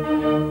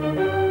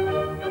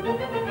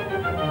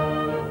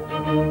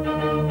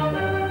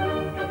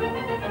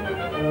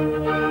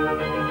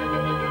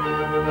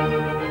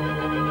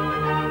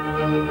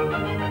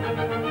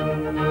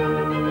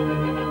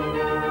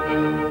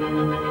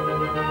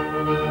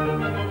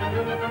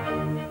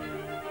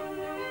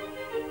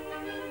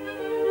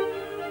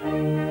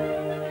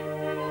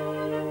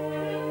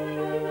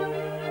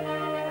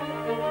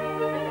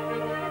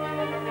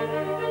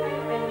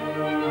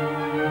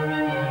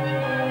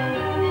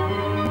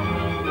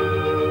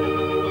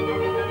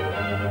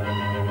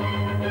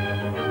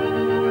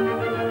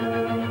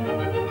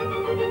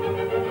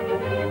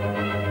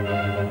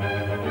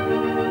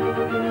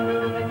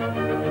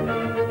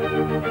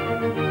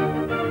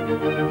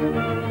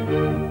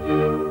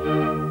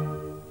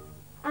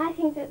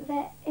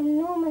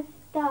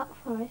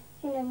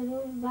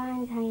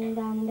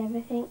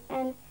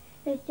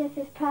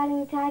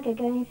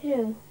 Going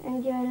through,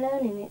 and you're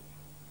alone in it,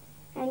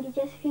 and you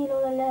just feel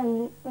all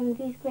alone when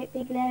these great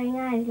big glaring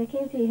eyes look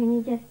into you,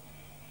 and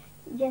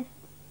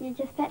you're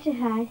just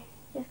petrified,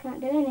 just can't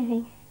do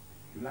anything.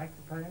 You like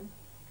the poem?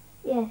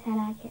 Yes, I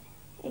like it.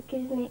 It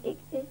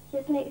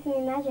just makes me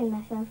imagine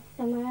myself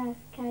somewhere else,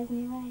 carries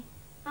me away.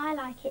 I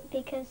like it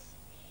because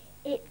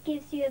it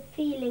gives you a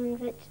feeling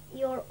that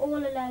you're all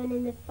alone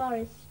in the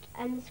forest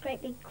and this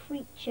great big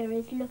creature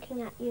is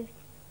looking at you.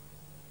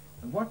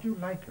 And what do you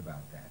like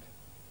about that?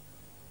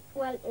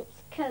 Well,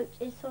 its coat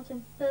is sort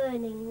of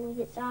burning with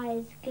its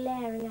eyes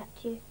glaring at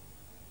you.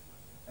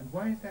 And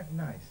why is that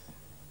nice?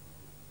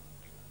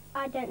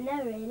 I don't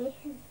know, really.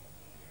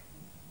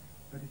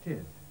 But it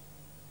is.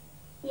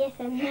 Yes,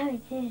 I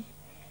know it is.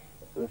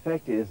 The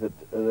fact is that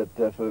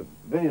for a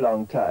very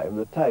long time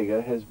the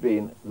Tyger has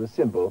been the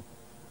symbol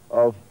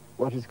of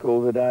what is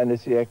called the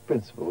Dionysiac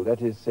principle.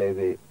 That is,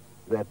 say,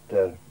 that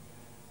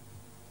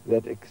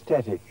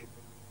ecstatic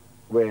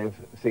way of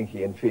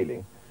thinking and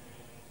feeling,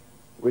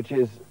 which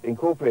is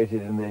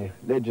incorporated in the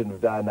legend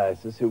of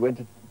Dionysus, who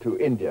went to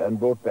India and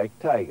brought back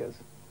tigers.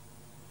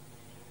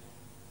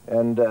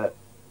 And the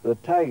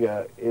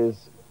Tyger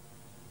is,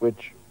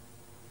 which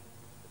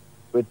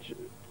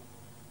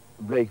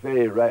Blake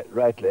very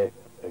rightly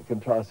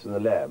contrasts with the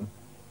lamb,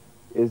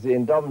 is the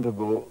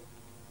indomitable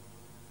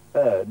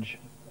urge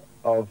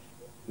of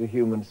the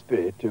human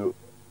spirit to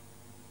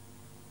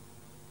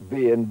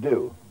be and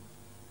do.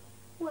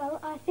 Well,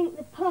 I think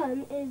the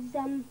poem is,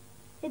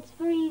 it's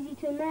very easy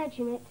to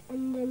imagine it,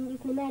 and you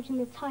can imagine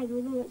the tiger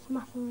with all its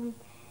muscles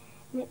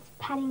and its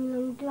padding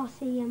along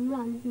glossy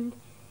runs, and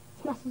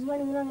its muscles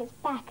running along its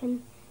back,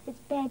 and its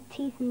bared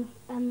teeth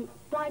and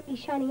brightly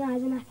shining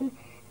eyes, and I can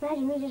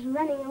imagine me just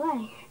running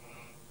away.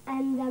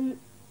 And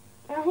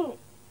I think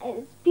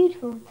it's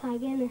beautiful,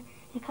 tiger, in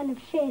a kind of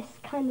fierce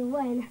kind of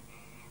way, and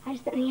I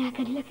just don't think I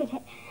could look at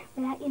it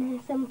without,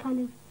 some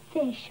kind of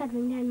fear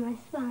shuddering down my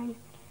spine.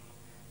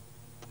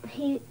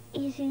 He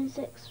seems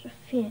extra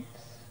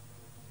fierce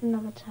than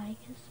other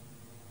tigers.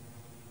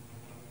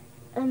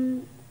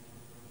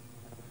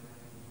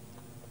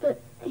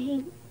 But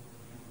he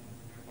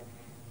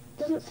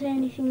doesn't say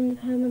anything in the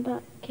poem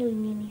about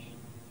killing anything.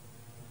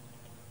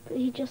 But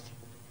he just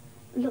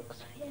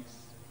looks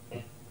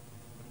fierce.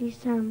 He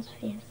sounds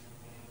fierce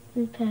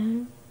in the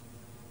poem.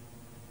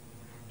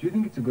 Do you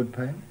think it's a good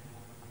poem?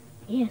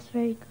 Yes,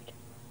 very good.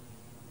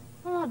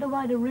 I like the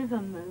way the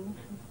river moves.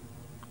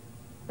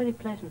 Very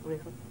pleasant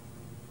river.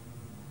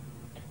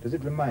 Does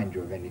it remind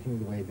you of anything,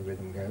 the way the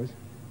rhythm goes?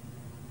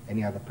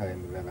 Any other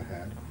poem you've ever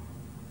heard?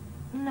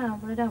 No,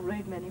 but I don't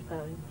read many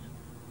poems.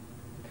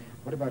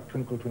 What about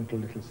Twinkle, Twinkle,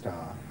 Little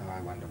Star? How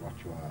I wonder what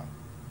you are.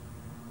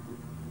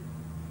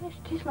 Yes,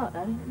 it is like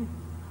that, isn't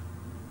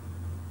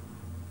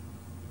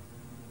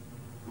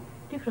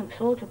it? Different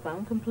sort of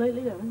poem,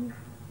 completely, isn't it?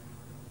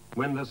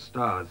 When the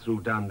stars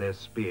threw down their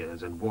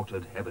spears and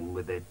watered heaven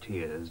with their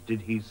tears, did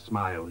he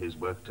smile his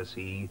work to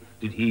see?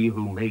 Did he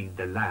who made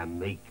the lamb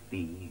make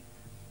thee?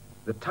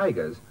 The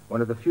Tyger's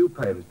one of the few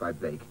poems by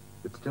Blake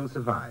that still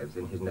survives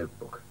in his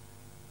notebook.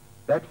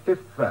 That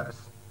fifth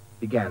verse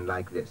began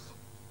like this.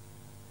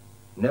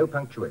 No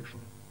punctuation.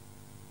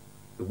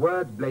 The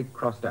words Blake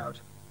crossed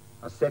out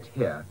are set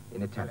here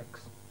in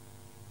italics,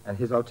 and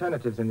his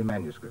alternatives in the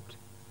manuscript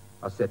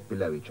are set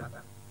below each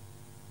other.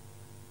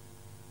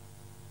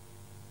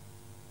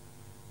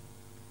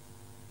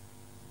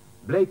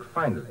 Blake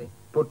finally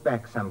put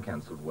back some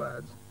cancelled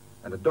words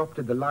and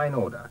adopted the line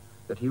order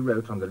that he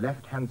wrote on the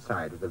left-hand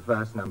side of the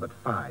verse numbered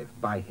 5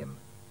 by him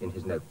in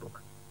his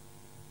notebook.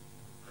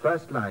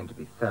 First line to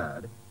be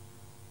third,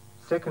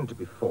 second to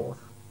be fourth,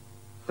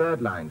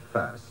 third line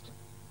first,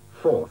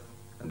 fourth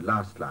and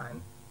last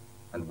line,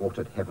 and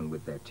watered heaven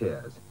with their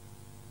tears,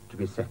 to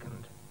be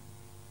second.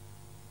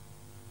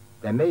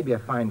 There may be a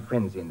fine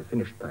frenzy in the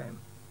finished poem,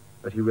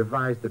 but he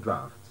revised the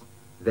drafts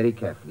very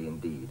carefully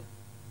indeed.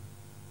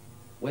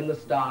 When the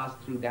stars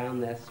threw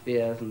down their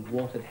spears and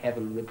watered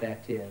heaven with their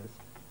tears,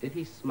 did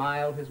he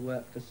smile his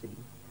work to see?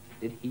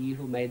 Did he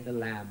who made the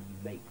lamb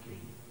make thee?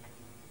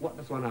 What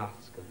does one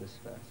ask of this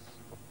verse?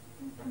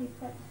 I think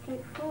that's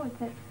straightforward,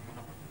 that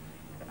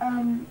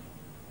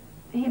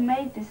he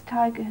made this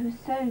tiger who's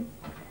so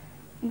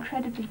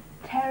incredibly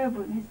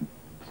terrible in his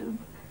sort of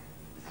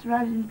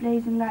surrounded in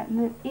blazing light,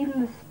 and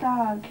even the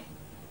stars,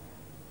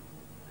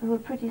 who were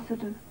pretty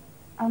sort of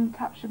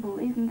untouchable,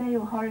 even they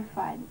were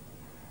horrified,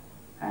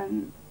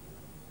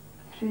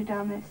 threw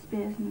down their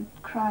spears and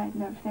cried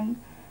and everything.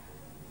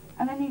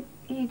 And then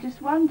he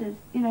just wondered,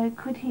 you know,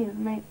 could he have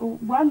made, or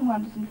one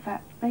wonders in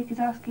fact, Blake is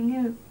asking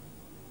you,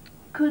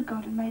 could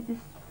God have made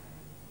this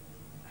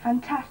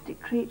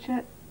fantastic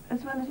creature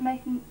as well as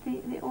making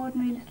the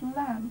ordinary little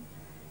lamb?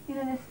 You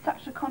know, there's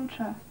such a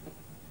contrast.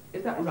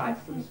 Is that right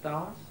for the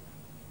stars?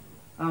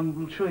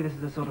 Well, surely this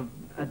is a sort of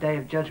a day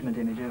of judgment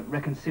image, a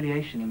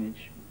reconciliation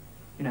image.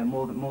 You know,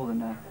 more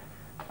than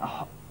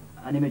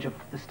an image of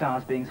the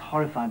stars being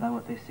horrified by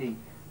what they see.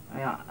 I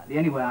mean, the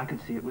only way I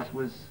could see it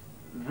was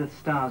the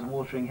stars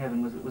watering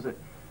heaven was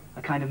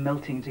a kind of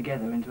melting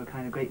together into a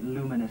kind of great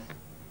luminous,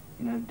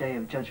 you know, day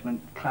of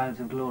judgment, clouds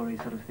of glory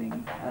sort of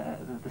thing.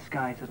 The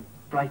sky sort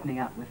of brightening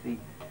up with the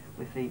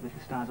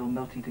stars all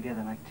melting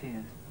together like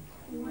tears.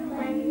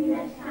 When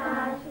the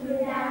stars threw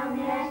down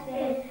their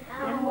spears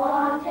and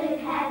watered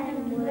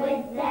heaven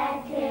with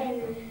their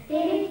tears,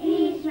 did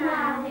he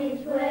smile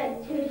his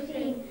work to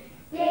see?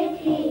 Did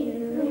he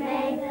who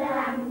made the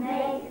lamb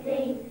make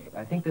thee?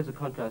 I think there's a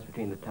contrast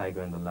between the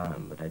tiger and the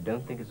lamb, but I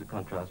don't think it's a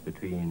contrast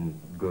between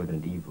good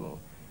and evil.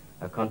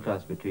 A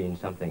contrast between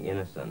something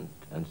innocent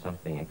and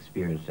something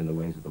experienced in the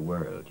ways of the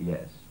world,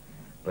 yes.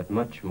 But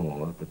much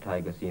more, the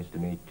tiger seems to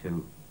me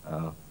to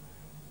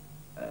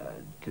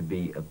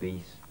be a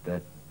beast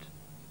that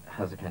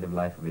has a kind of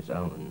life of its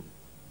own,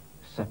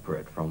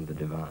 separate from the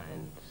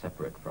divine,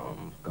 separate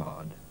from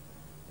God.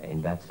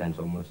 In that sense,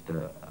 almost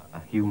a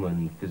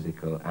human,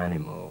 physical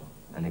animal,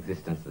 an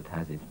existence that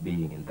has its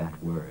being in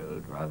that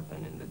world rather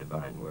than in the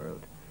divine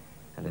world.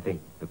 And I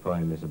think the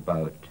poem is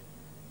about...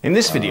 In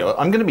this video,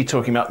 I'm going to be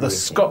talking about the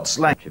Scots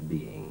language.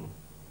 ...being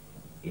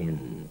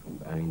in,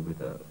 I mean, with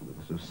a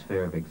sort of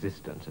sphere of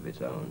existence of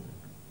its own,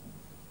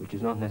 which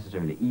is not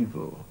necessarily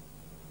evil,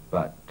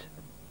 but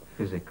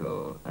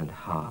physical and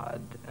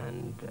hard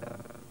and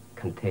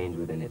contained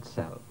within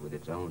itself, with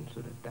its own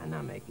sort of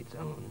dynamic, its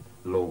own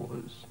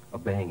laws,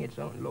 obeying its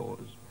own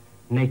laws.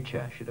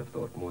 Nature, I should have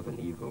thought, more than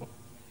evil.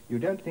 You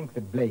don't think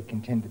that Blake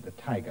intended the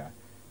tiger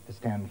to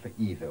stand for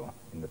evil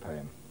in the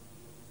poem?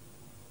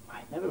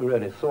 I never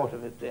really thought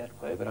of it that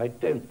way, but I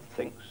don't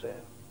think so.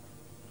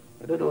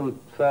 A little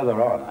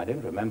further on, I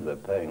don't remember the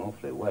poem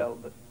awfully well,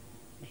 but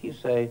did he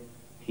say,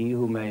 he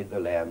who made the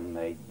lamb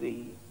made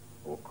thee?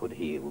 Or could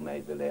he who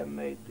made the lamb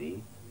made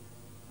thee?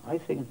 I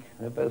think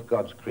they're both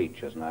God's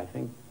creatures, and I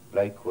think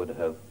Blake would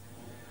have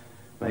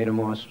made a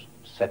more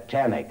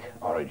satanic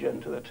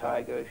origin to the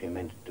tiger if he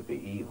meant it to be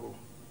evil.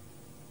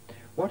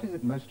 What is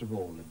it most of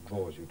all that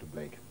draws you to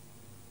Blake?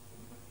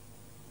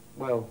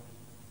 Well,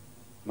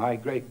 my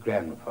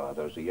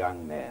great-grandfather, as a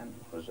young man,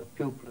 was a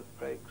pupil of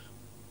Blake's.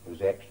 He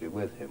was actually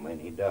with him when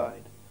he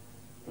died.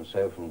 And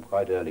so from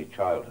quite early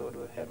childhood,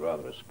 we had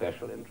rather a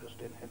special interest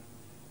in him.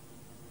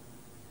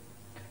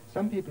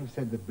 Some people have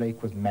said that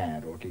Blake was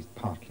mad, or at least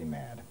partly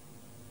mad.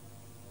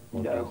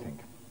 What do you think?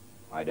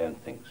 I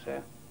don't think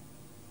so.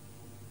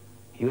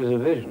 He was a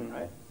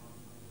visionary.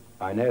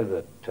 I know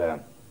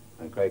that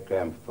my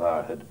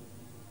great-grandfather had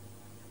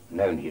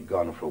known he'd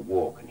gone for a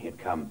walk and he'd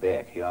come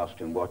back. He asked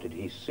him, what did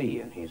he see?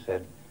 And he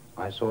said,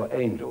 I saw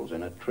angels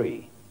in a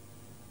tree.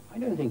 I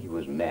don't think he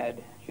was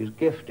mad. He was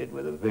gifted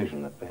with a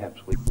vision that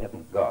perhaps we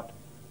haven't got.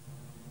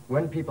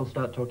 When people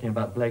start talking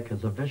about Blake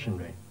as a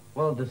visionary,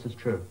 well, this is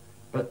true.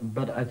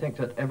 But I think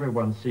that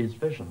everyone sees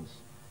visions,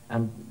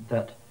 and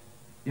that,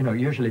 you know,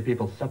 usually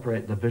people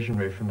separate the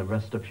visionary from the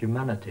rest of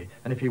humanity.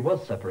 And if he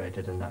was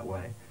separated in that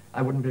way,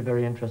 I wouldn't be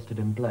very interested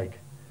in Blake.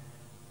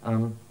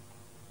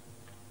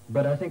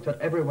 But I think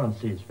that everyone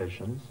sees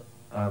visions.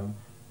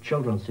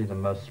 Children see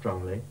them most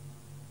strongly,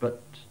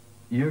 but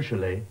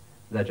usually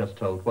they're just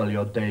told, well,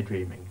 you're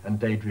daydreaming, and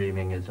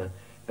daydreaming is a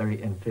very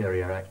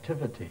inferior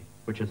activity,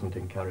 which isn't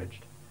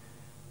encouraged.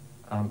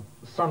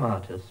 Some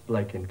artists,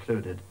 Blake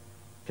included,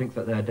 think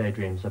that their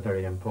daydreams are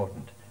very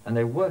important, and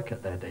they work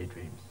at their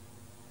daydreams,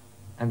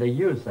 and they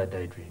use their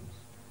daydreams.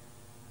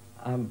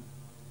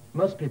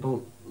 Most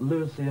people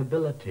lose the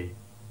ability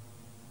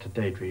to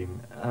daydream,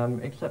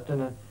 except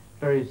in a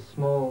very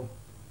small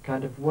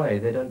kind of way.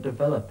 They don't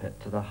develop it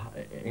to the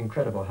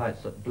incredible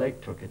heights that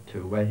Blake took it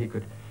to, where he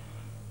could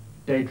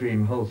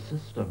daydream whole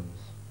systems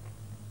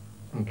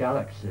and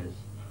galaxies.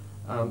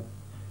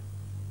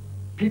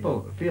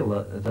 people feel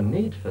that there's a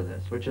need for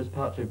this, which is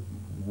partly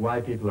why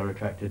people are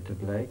attracted to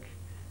Blake.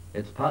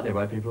 It's partly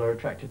why people are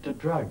attracted to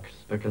drugs,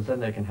 because then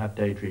they can have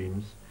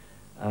daydreams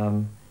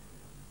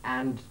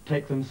and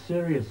take them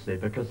seriously,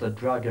 because the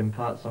drug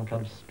imparts some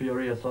kind of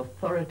spurious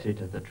authority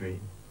to the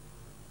dream.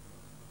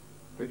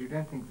 But you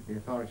don't think that the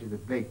authority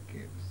that Blake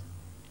gives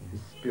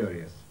is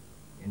spurious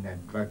in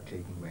that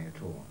drug-taking way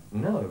at all?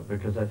 No,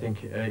 because I think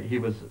he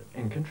was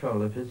in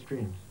control of his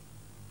dreams,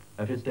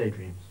 of his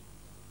daydreams,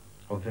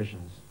 or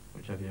visions,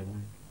 whichever you like.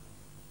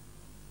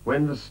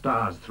 When the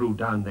stars threw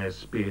down their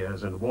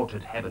spears and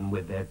watered heaven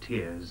with their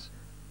tears,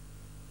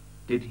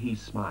 did he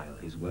smile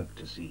his work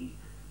to see?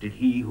 Did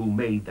he who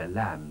made the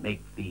lamb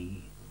make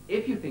thee?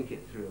 If you think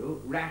it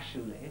through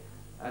rationally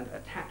and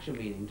attach a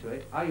meaning to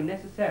it, are you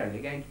necessarily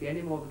going to be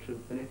any more the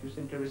truth than if you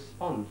simply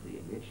respond to the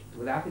image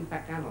without in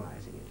fact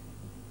analysing it?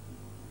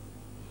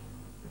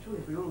 But surely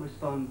if we all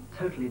respond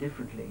totally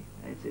differently,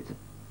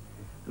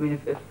 I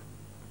mean, if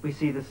we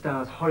see the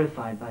stars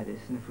horrified by this,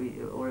 and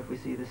if we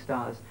see the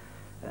stars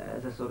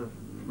as a sort of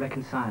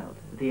reconciled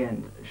at the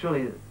end,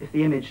 surely if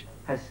the image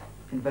has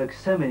invoked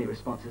so many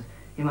responses,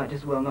 he might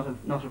just well not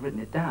have written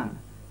it down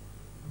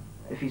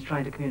if he's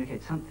trying to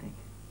communicate something.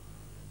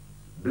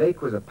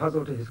 Blake was a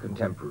puzzle to his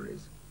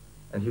contemporaries,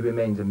 and he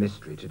remains a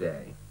mystery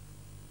today.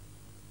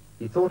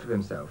 He thought of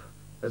himself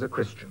as a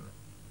Christian,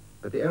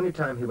 but the only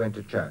time he went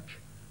to church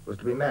was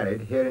to be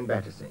married here in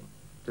Battersea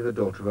to the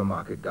daughter of a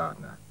market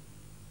gardener.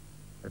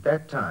 At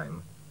that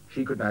time,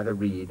 she could neither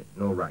read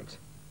nor write,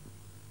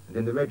 and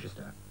in the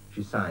register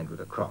she signed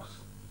with a cross.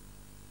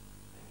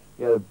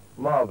 He had a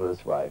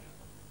marvellous wife,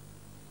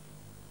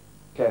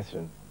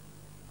 Catherine.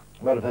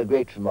 One of her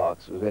great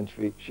remarks was when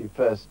she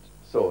first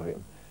saw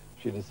him,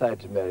 she decided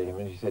to marry him,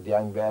 and she said,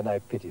 "Young man, I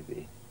pity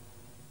thee."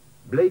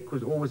 Blake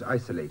was always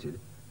isolated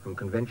from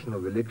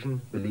conventional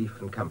religion, belief,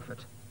 and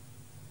comfort.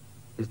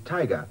 His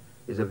Tyger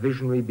is a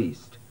visionary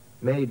beast,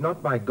 made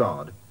not by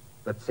God,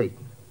 but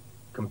Satan,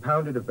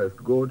 compounded of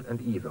both good and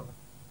evil,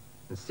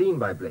 and seen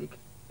by Blake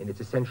in its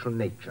essential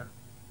nature,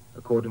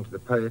 according to the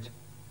poet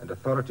and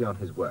authority on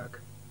his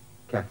work,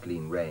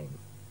 Kathleen Raine.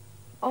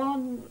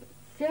 On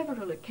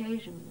several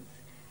occasions,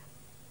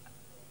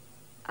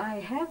 I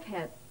have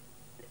had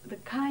the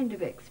kind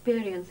of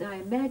experience I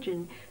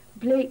imagine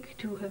Blake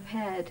to have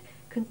had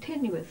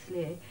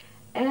continuously,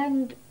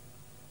 and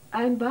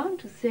I'm bound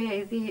to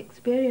say the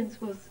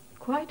experience was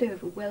quite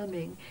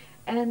overwhelming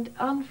and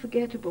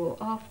unforgettable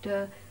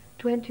after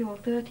 20 or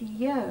 30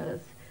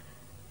 years.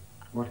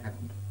 What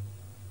happened?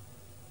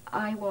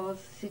 I was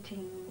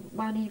sitting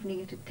one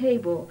evening at a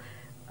table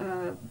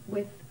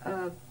with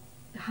a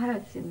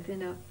hyacinth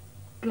in a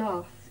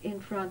glass in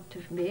front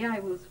of me. I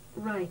was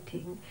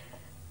writing,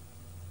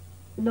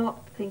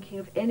 not thinking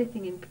of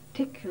anything in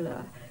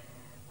particular,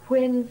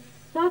 when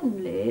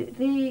suddenly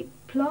the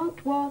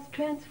plant was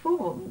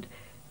transformed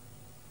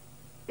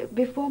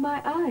before my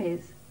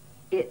eyes.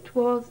 It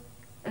was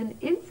an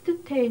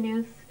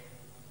instantaneous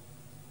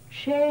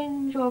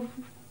change of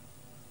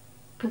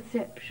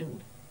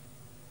perception,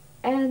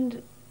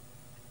 and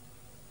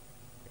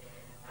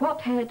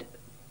what had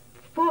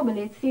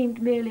formerly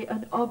seemed merely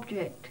an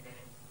object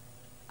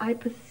I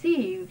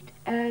perceived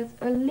as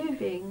a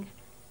living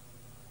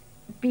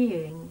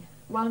being.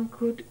 One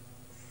could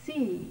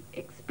see,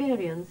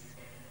 experience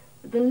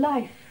the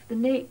life, the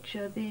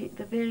nature, the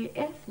very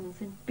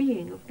essence and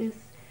being of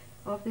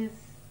this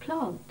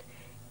plant.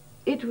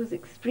 It was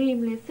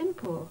extremely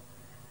simple,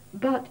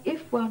 but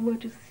if one were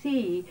to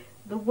see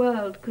the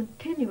world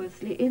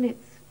continuously in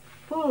its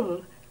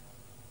full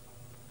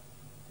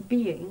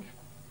being,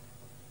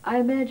 I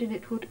imagine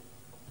it would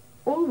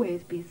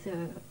always be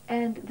so,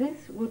 and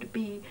this would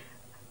be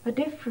a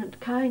different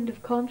kind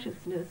of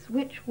consciousness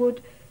which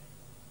would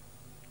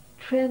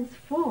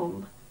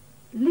transform,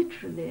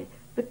 literally,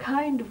 the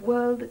kind of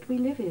world that we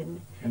live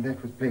in. And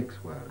that was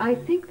Blake's world? I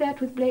think that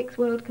was Blake's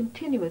world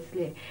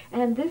continuously,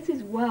 and this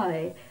is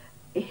why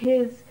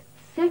his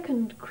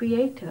second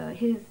creator,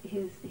 his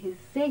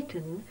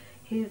Satan,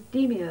 his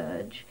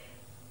demiurge,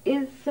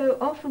 is so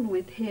often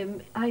with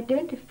him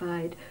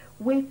identified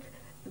with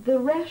the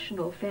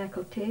rational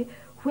faculty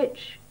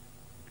which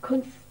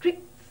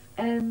constricts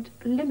and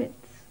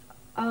limits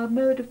our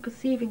mode of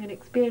perceiving and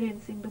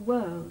experiencing the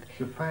world.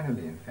 So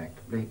finally, in fact,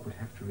 Blake would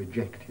have to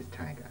reject his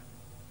Tyger.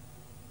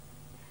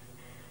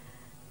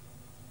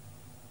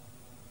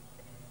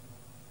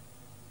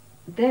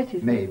 That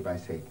is made by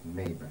Satan,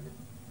 made by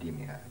the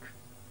demiurge.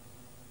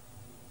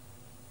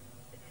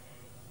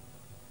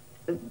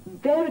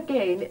 There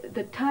again,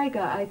 the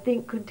Tyger, I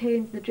think,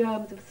 contains the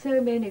germs of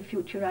so many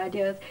future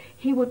ideas.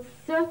 He would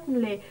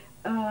certainly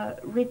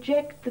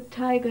reject the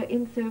Tyger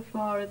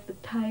insofar as the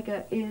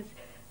Tyger is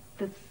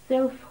the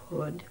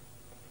selfhood,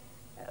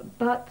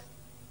 but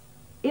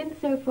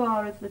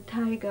insofar as the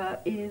Tyger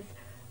is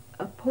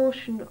a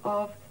portion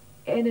of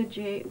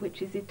energy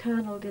which is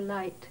eternal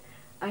delight,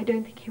 I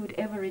don't think he would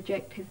ever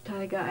reject his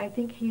Tyger. I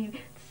think he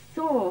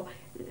saw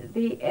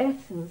the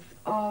essence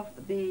of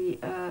the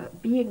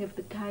being of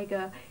the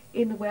Tyger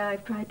in the way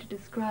I've tried to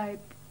describe,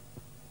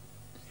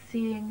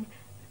 seeing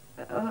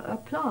a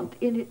plant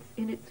in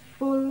its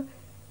full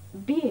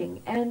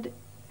being, and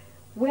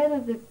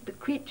whether the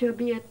creature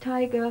be a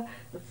tiger,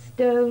 a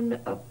stone,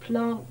 a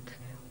plant,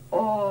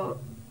 or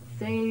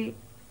say,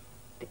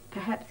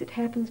 perhaps it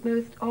happens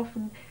most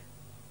often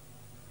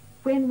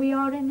when we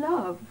are in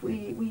love.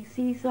 We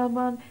see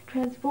someone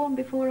transformed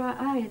before our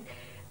eyes.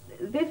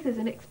 This is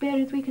an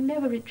experience we can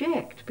never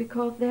reject,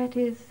 because that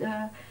is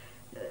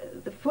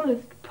the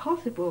fullest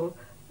possible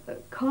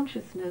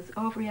consciousness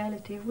of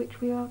reality of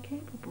which we are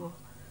capable.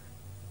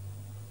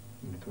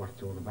 It's what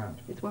it's all about.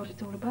 It's what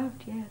it's all about,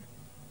 yes.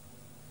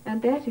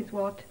 And that is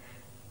what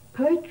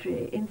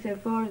poetry,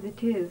 insofar as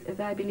it is, as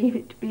I believe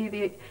it to be,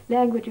 the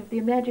language of the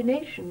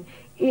imagination,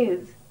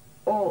 is,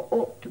 or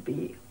ought to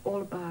be,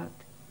 all about.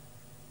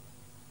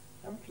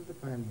 How much does the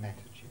poem matter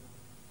to you?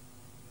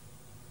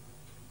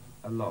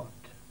 A lot,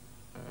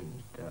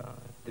 and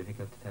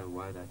difficult to tell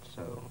why that's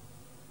so.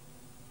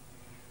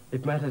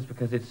 It matters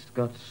because it's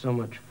got so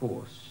much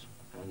force,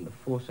 and the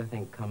force, I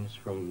think, comes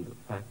from the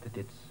fact that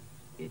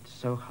it's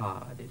so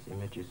hard. Its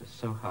images are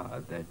so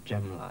hard. They're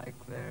gem-like.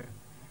 They're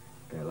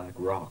like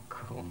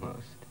rock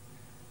almost.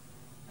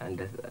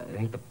 And I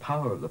think the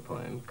power of the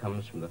poem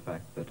comes from the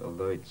fact that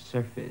although its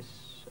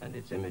surface and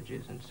its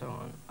images and so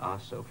on are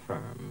so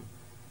firm,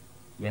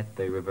 yet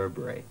they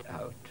reverberate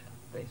out.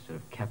 They sort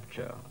of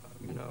capture,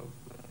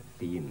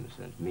 themes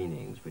and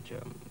meanings which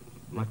are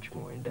much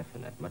more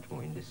indefinite, much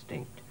more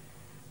indistinct.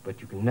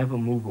 But you can never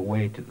move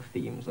away to the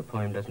themes. The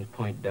poem doesn't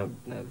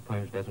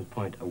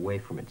point away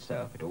from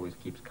itself. It always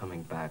keeps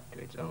coming back to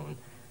its own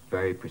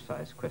very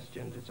precise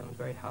questions, its own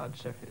very hard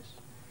surface.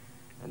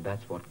 And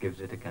that's what gives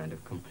it a kind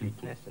of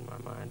completeness in my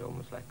mind,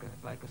 almost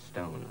like a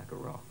stone, like a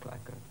rock, like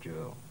a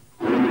jewel.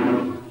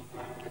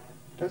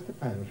 Does the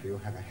poem for you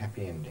have a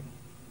happy ending?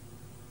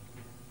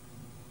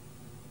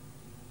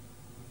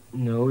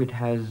 No, it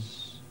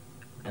has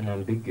an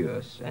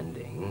ambiguous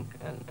ending,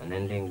 an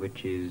ending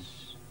which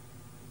is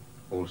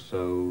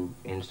also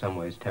in some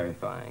ways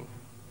terrifying.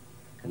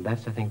 And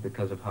that's, I think,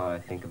 because of how I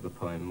think of the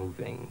poem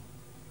moving.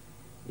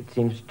 It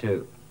seems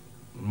to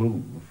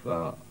move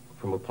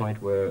from a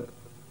point where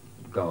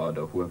God,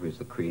 or whoever is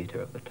the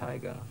creator of the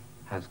tiger,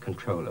 has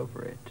control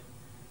over it.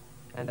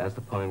 And as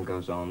the poem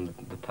goes on,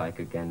 the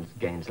tiger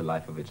gains a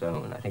life of its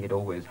own. I think it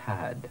always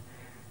had.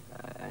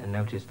 And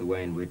notice the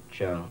way in which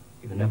you're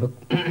never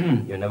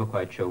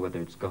quite sure whether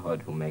it's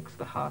God who makes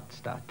the heart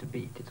start to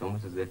beat. It's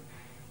almost as if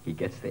he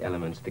gets the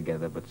elements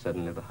together, but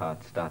suddenly the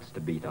heart starts to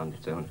beat on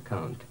its own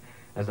account.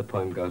 As the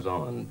poem goes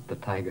on, the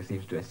tiger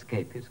seems to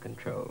escape his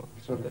control.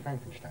 Sort of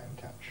Frankenstein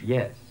touch.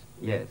 Yes,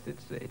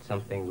 it's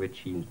something which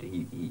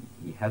he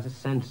has a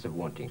sense of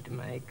wanting to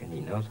make, and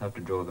he knows how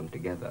to draw them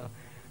together.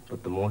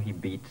 But the more he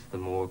beats, the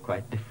more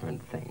quite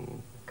different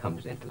thing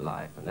comes into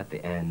life. And at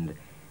the end,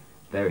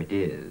 there it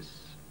is,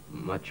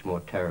 much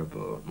more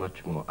terrible,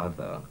 much more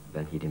other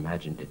than he'd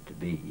imagined it to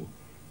be,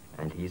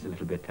 and he's a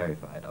little bit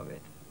terrified of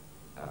it.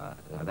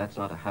 Now that's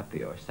not a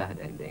happy or sad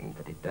ending,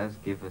 but it does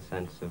give a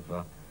sense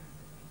of,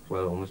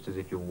 well, almost as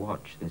if you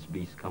watch this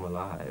beast come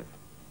alive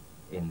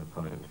in the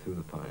poem, through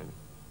the poem,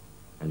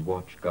 and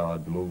watch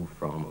God move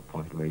from a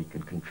point where he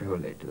can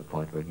control it to the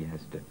point where he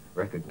has to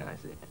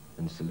recognize it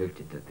and salute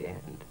it at the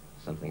end,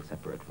 something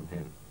separate from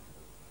him.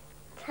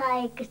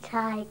 Tiger,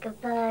 tiger,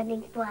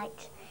 burning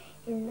bright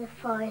in the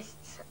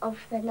forests of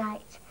the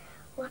night,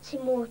 what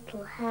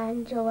immortal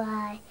hand or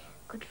eye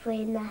could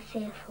frame thy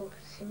fearful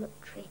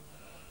symmetry?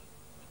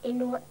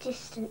 In what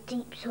distant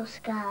deeps or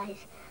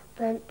skies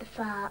burnt the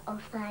fire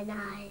of thine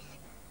eyes?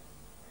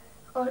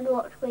 On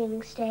what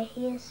wings dare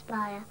he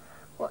aspire?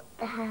 What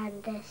the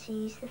hand dare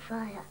seize the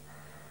fire?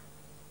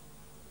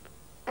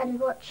 And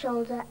what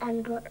shoulder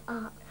and what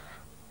art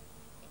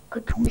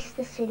could twist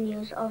the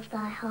sinews of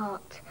thy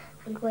heart?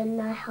 And when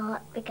thy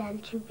heart began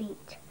to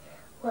beat,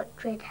 what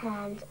dread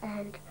hand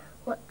and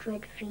what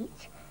dread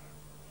feet?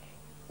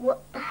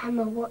 What the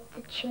hammer, what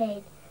the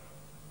chain?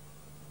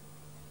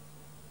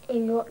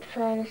 In what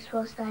furnace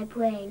was thy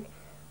brain?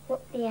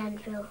 What the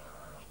anvil?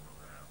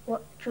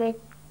 What dread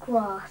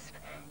grasp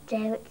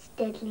dare its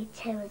deadly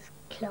terrors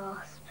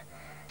clasp?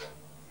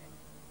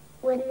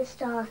 When the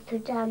stars threw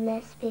down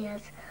their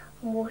spears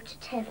and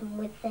watered heaven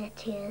with their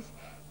tears,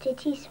 did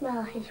he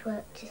smile his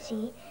work to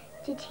see?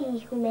 Did he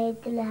who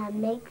made the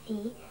lamb make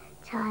thee?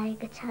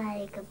 Tiger,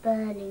 tiger,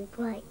 burning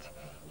bright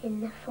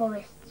in the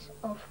forests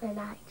of the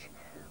night,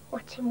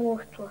 what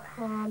immortal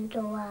hand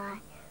or eye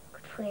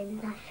could frame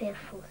thy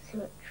fearful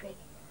symmetry?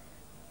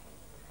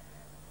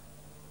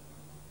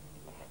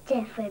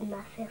 Dare frame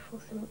thy fearful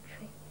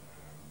symmetry.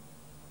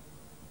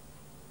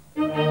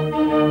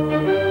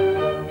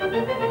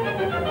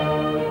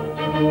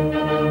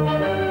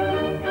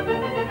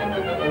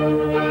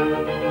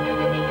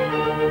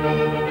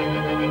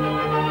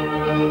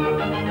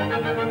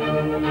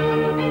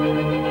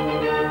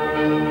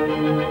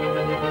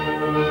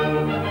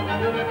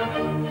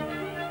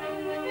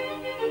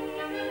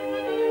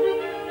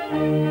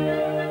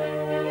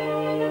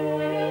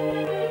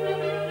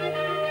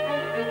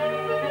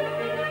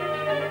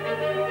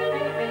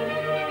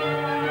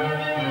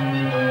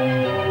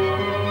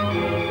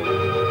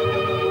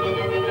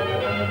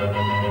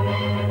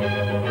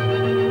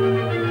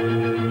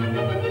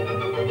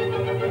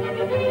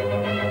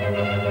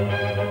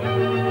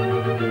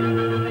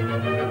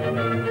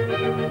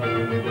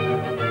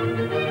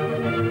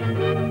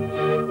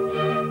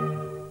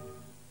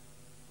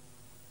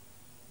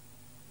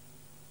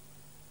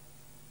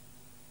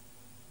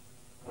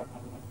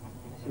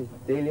 Mrs.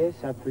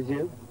 Delius, I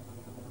presume?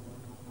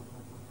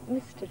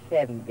 Mr.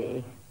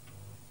 Femby.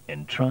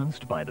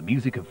 Entranced by the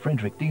music of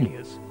Frederick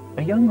Delius,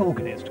 a young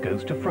organist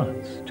goes to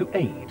France to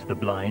aid the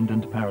blind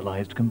and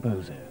paralyzed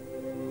composer.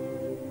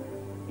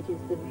 It is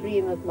the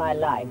dream of my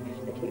life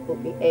that he will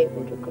be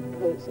able to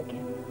compose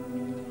again.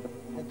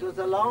 It was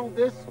along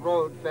this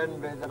road,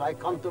 Fenby, that I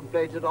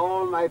contemplated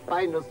all my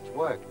finest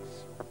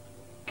works.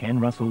 Ken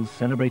Russell's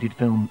celebrated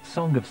film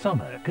Song of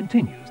Summer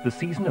continues the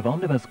season of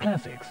omnibus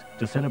classics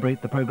to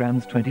celebrate the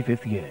programme's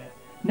 25th year,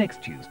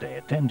 next Tuesday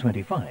at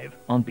 10:25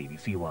 on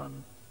BBC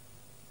One.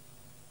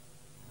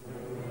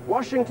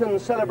 Washington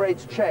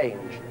celebrates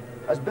change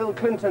as Bill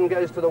Clinton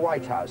goes to the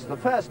White House, the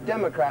first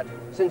Democrat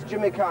since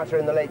Jimmy Carter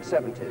in the late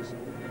 70s.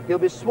 He'll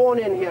be sworn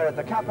in here at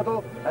the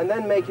Capitol and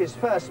then make his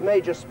first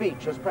major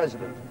speech as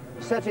president,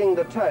 setting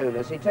the tone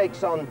as he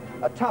takes on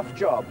a tough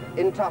job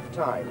in tough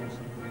times.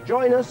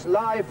 Join us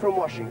live from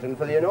Washington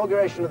for the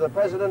inauguration of the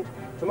president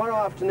tomorrow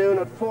afternoon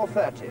at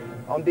 4:30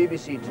 on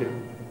BBC Two.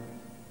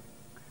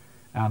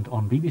 And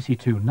on BBC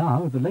Two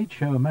now, the Late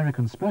Show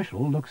American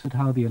Special looks at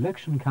how the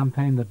election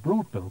campaign that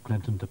brought Bill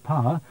Clinton to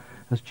power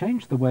has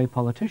changed the way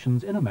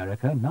politicians in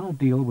America now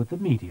deal with the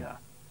media.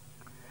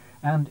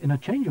 And in a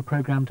change of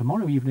programme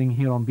tomorrow evening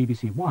here on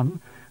BBC One,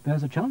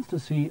 there's a chance to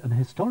see an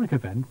historic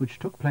event which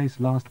took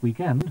place last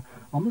weekend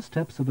on the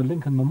steps of the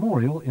Lincoln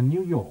Memorial in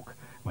New York,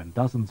 when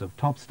dozens of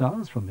top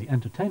stars from the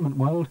entertainment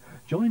world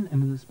join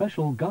in the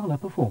special gala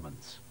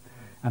performance.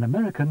 An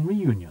American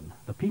reunion,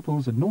 the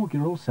People's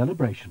inaugural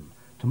celebration,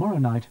 tomorrow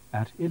night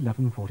at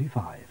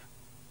 11:45.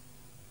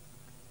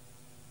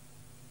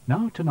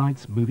 Now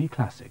tonight's movie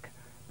classic.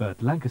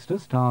 Burt Lancaster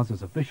stars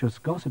as a vicious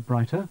gossip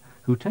writer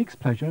who takes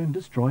pleasure in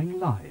destroying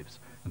lives,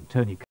 and Tony